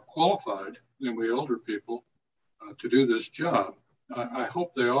they're more qualified than we older people to do this job. I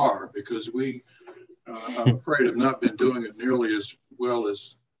hope they are, because I'm afraid, have not been doing it nearly as well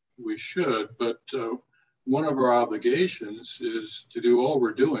as we should. But one of our obligations is to do all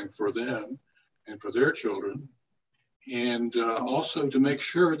we're doing for them and for their children, and also to make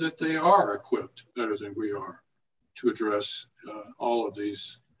sure that they are equipped better than we are to address all of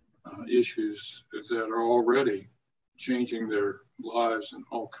these issues that are already changing their lives in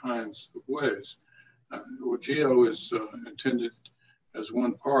all kinds of ways. GEO is intended as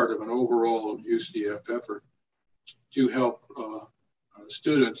one part of an overall UCF effort to help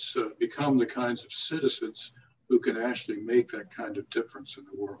students become the kinds of citizens who can actually make that kind of difference in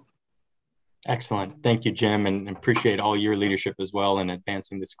the world. Excellent. Thank you, Jim, and appreciate all your leadership as well in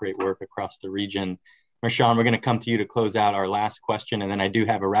advancing this great work across the region. Marshawn, we're going to come to you to close out our last question, and then I do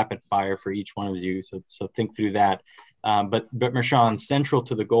have a rapid fire for each one of you, so think through that. But Marshawn, central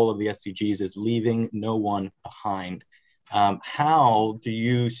to the goal of the SDGs is leaving no one behind. How do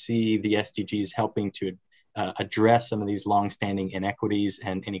you see the SDGs helping to address some of these longstanding inequities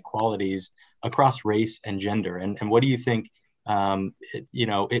and inequalities across race and gender? And what do you think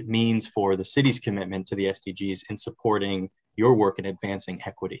it means for the city's commitment to the SDGs in supporting your work in advancing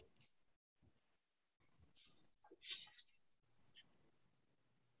equity?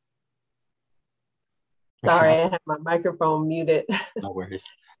 Sorry, I have my microphone muted. No worries.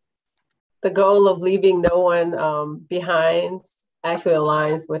 The goal of leaving no one behind actually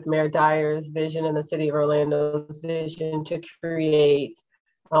aligns with Mayor Dyer's vision and the City of Orlando's vision to create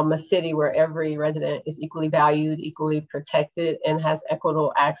a city where every resident is equally valued, equally protected, and has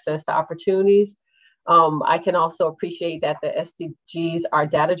equitable access to opportunities. I can also appreciate that the SDGs are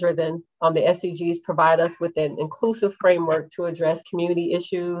data-driven. The SDGs provide us with an inclusive framework to address community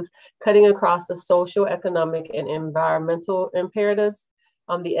issues, cutting across the social, economic, and environmental imperatives.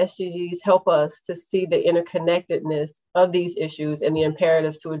 The SDGs help us to see the interconnectedness of these issues and the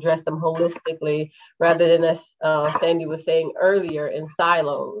imperatives to address them holistically, rather than, as Sandy was saying earlier, in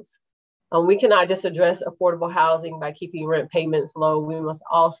silos. We cannot just address affordable housing by keeping rent payments low. We must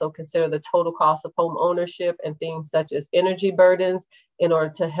also consider the total cost of home ownership and things such as energy burdens in order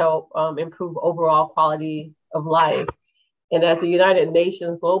to help improve overall quality of life. And as the United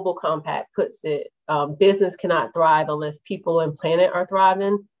Nations Global Compact puts it, business cannot thrive unless people and planet are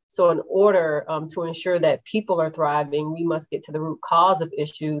thriving. So in order to ensure that people are thriving, we must get to the root cause of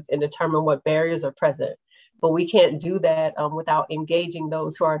issues and determine what barriers are present. But we can't do that without engaging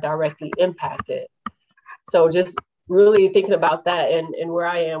those who are directly impacted. So just really thinking about that, and where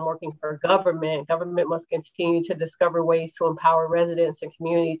I am working for government must continue to discover ways to empower residents and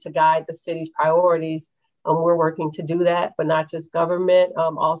community to guide the city's priorities. We're working to do that, but not just government,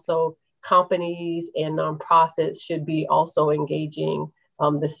 also companies and nonprofits should be also engaging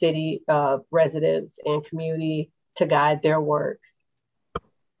the city residents and community to guide their work.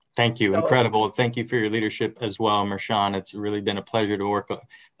 Thank you. Incredible. Thank you for your leadership as well, Marshawn. It's really been a pleasure to work,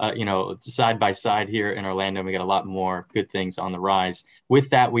 side by side here in Orlando. We got a lot more good things on the rise. With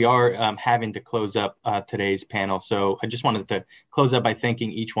that, we are having to close up today's panel. So I just wanted to close up by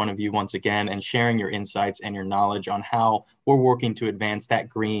thanking each one of you once again and sharing your insights and your knowledge on how we're working to advance that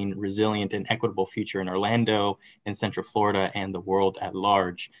green, resilient, and equitable future in Orlando, in Central Florida, and the world at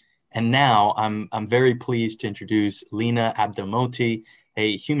large. And now I'm very pleased to introduce Lena Abdelmoti,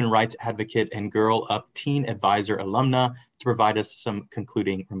 a human rights advocate and Girl Up Teen Advisor alumna, to provide us some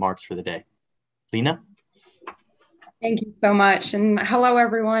concluding remarks for the day. Lena? Thank you so much. And hello,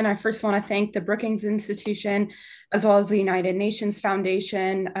 everyone. I first want to thank the Brookings Institution, as well as the United Nations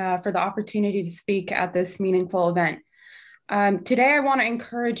Foundation for the opportunity to speak at this meaningful event. Today, I want to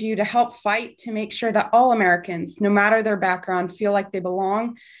encourage you to help fight to make sure that all Americans, no matter their background, feel like they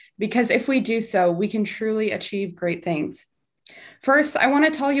belong, because if we do so, we can truly achieve great things. First, I want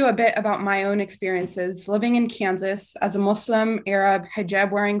to tell you a bit about my own experiences living in Kansas as a Muslim, Arab,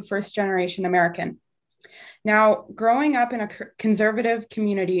 hijab-wearing first-generation American. Now, growing up in a conservative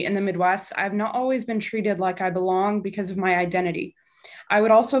community in the Midwest, I've not always been treated like I belong because of my identity. I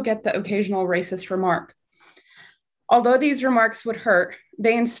would also get the occasional racist remark. Although these remarks would hurt,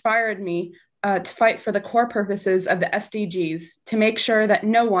 they inspired me to fight for the core purposes of the SDGs, to make sure that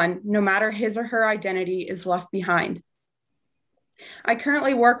no one, no matter his or her identity, is left behind. I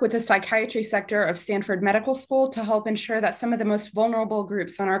currently work with the psychiatry sector of Stanford Medical School to help ensure that some of the most vulnerable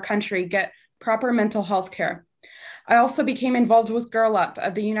groups in our country get proper mental health care. I also became involved with Girl Up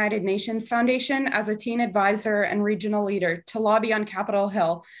of the United Nations Foundation as a teen advisor and regional leader to lobby on Capitol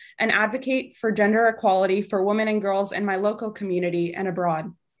Hill and advocate for gender equality for women and girls in my local community and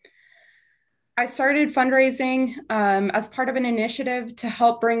abroad. I started fundraising as part of an initiative to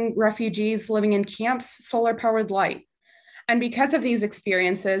help bring refugees living in camps solar-powered light. And because of these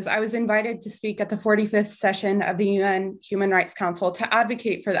experiences, I was invited to speak at the 45th session of the UN Human Rights Council to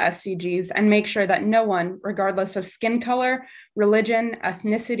advocate for the SDGs and make sure that no one, regardless of skin color, religion,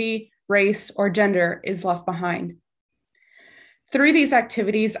 ethnicity, race, or gender, is left behind. Through these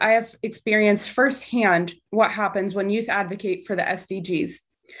activities, I have experienced firsthand what happens when youth advocate for the SDGs.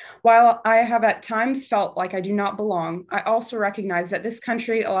 While I have at times felt like I do not belong, I also recognize that this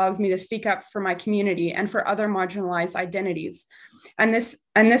country allows me to speak up for my community and for other marginalized identities. And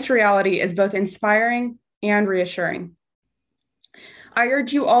this reality is both inspiring and reassuring. I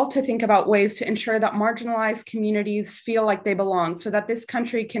urge you all to think about ways to ensure that marginalized communities feel like they belong so that this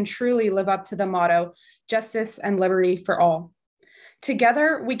country can truly live up to the motto, justice and liberty for all.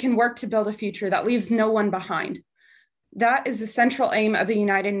 Together, we can work to build a future that leaves no one behind. That is the central aim of the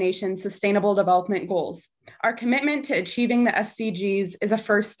United Nations Sustainable Development Goals. Our commitment to achieving the SDGs is a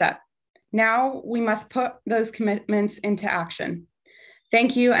first step. Now we must put those commitments into action.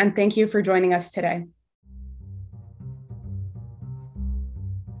 Thank you, and thank you for joining us today.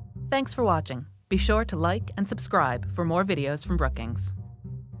 Thanks for watching. Be sure to like and subscribe for more videos from Brookings.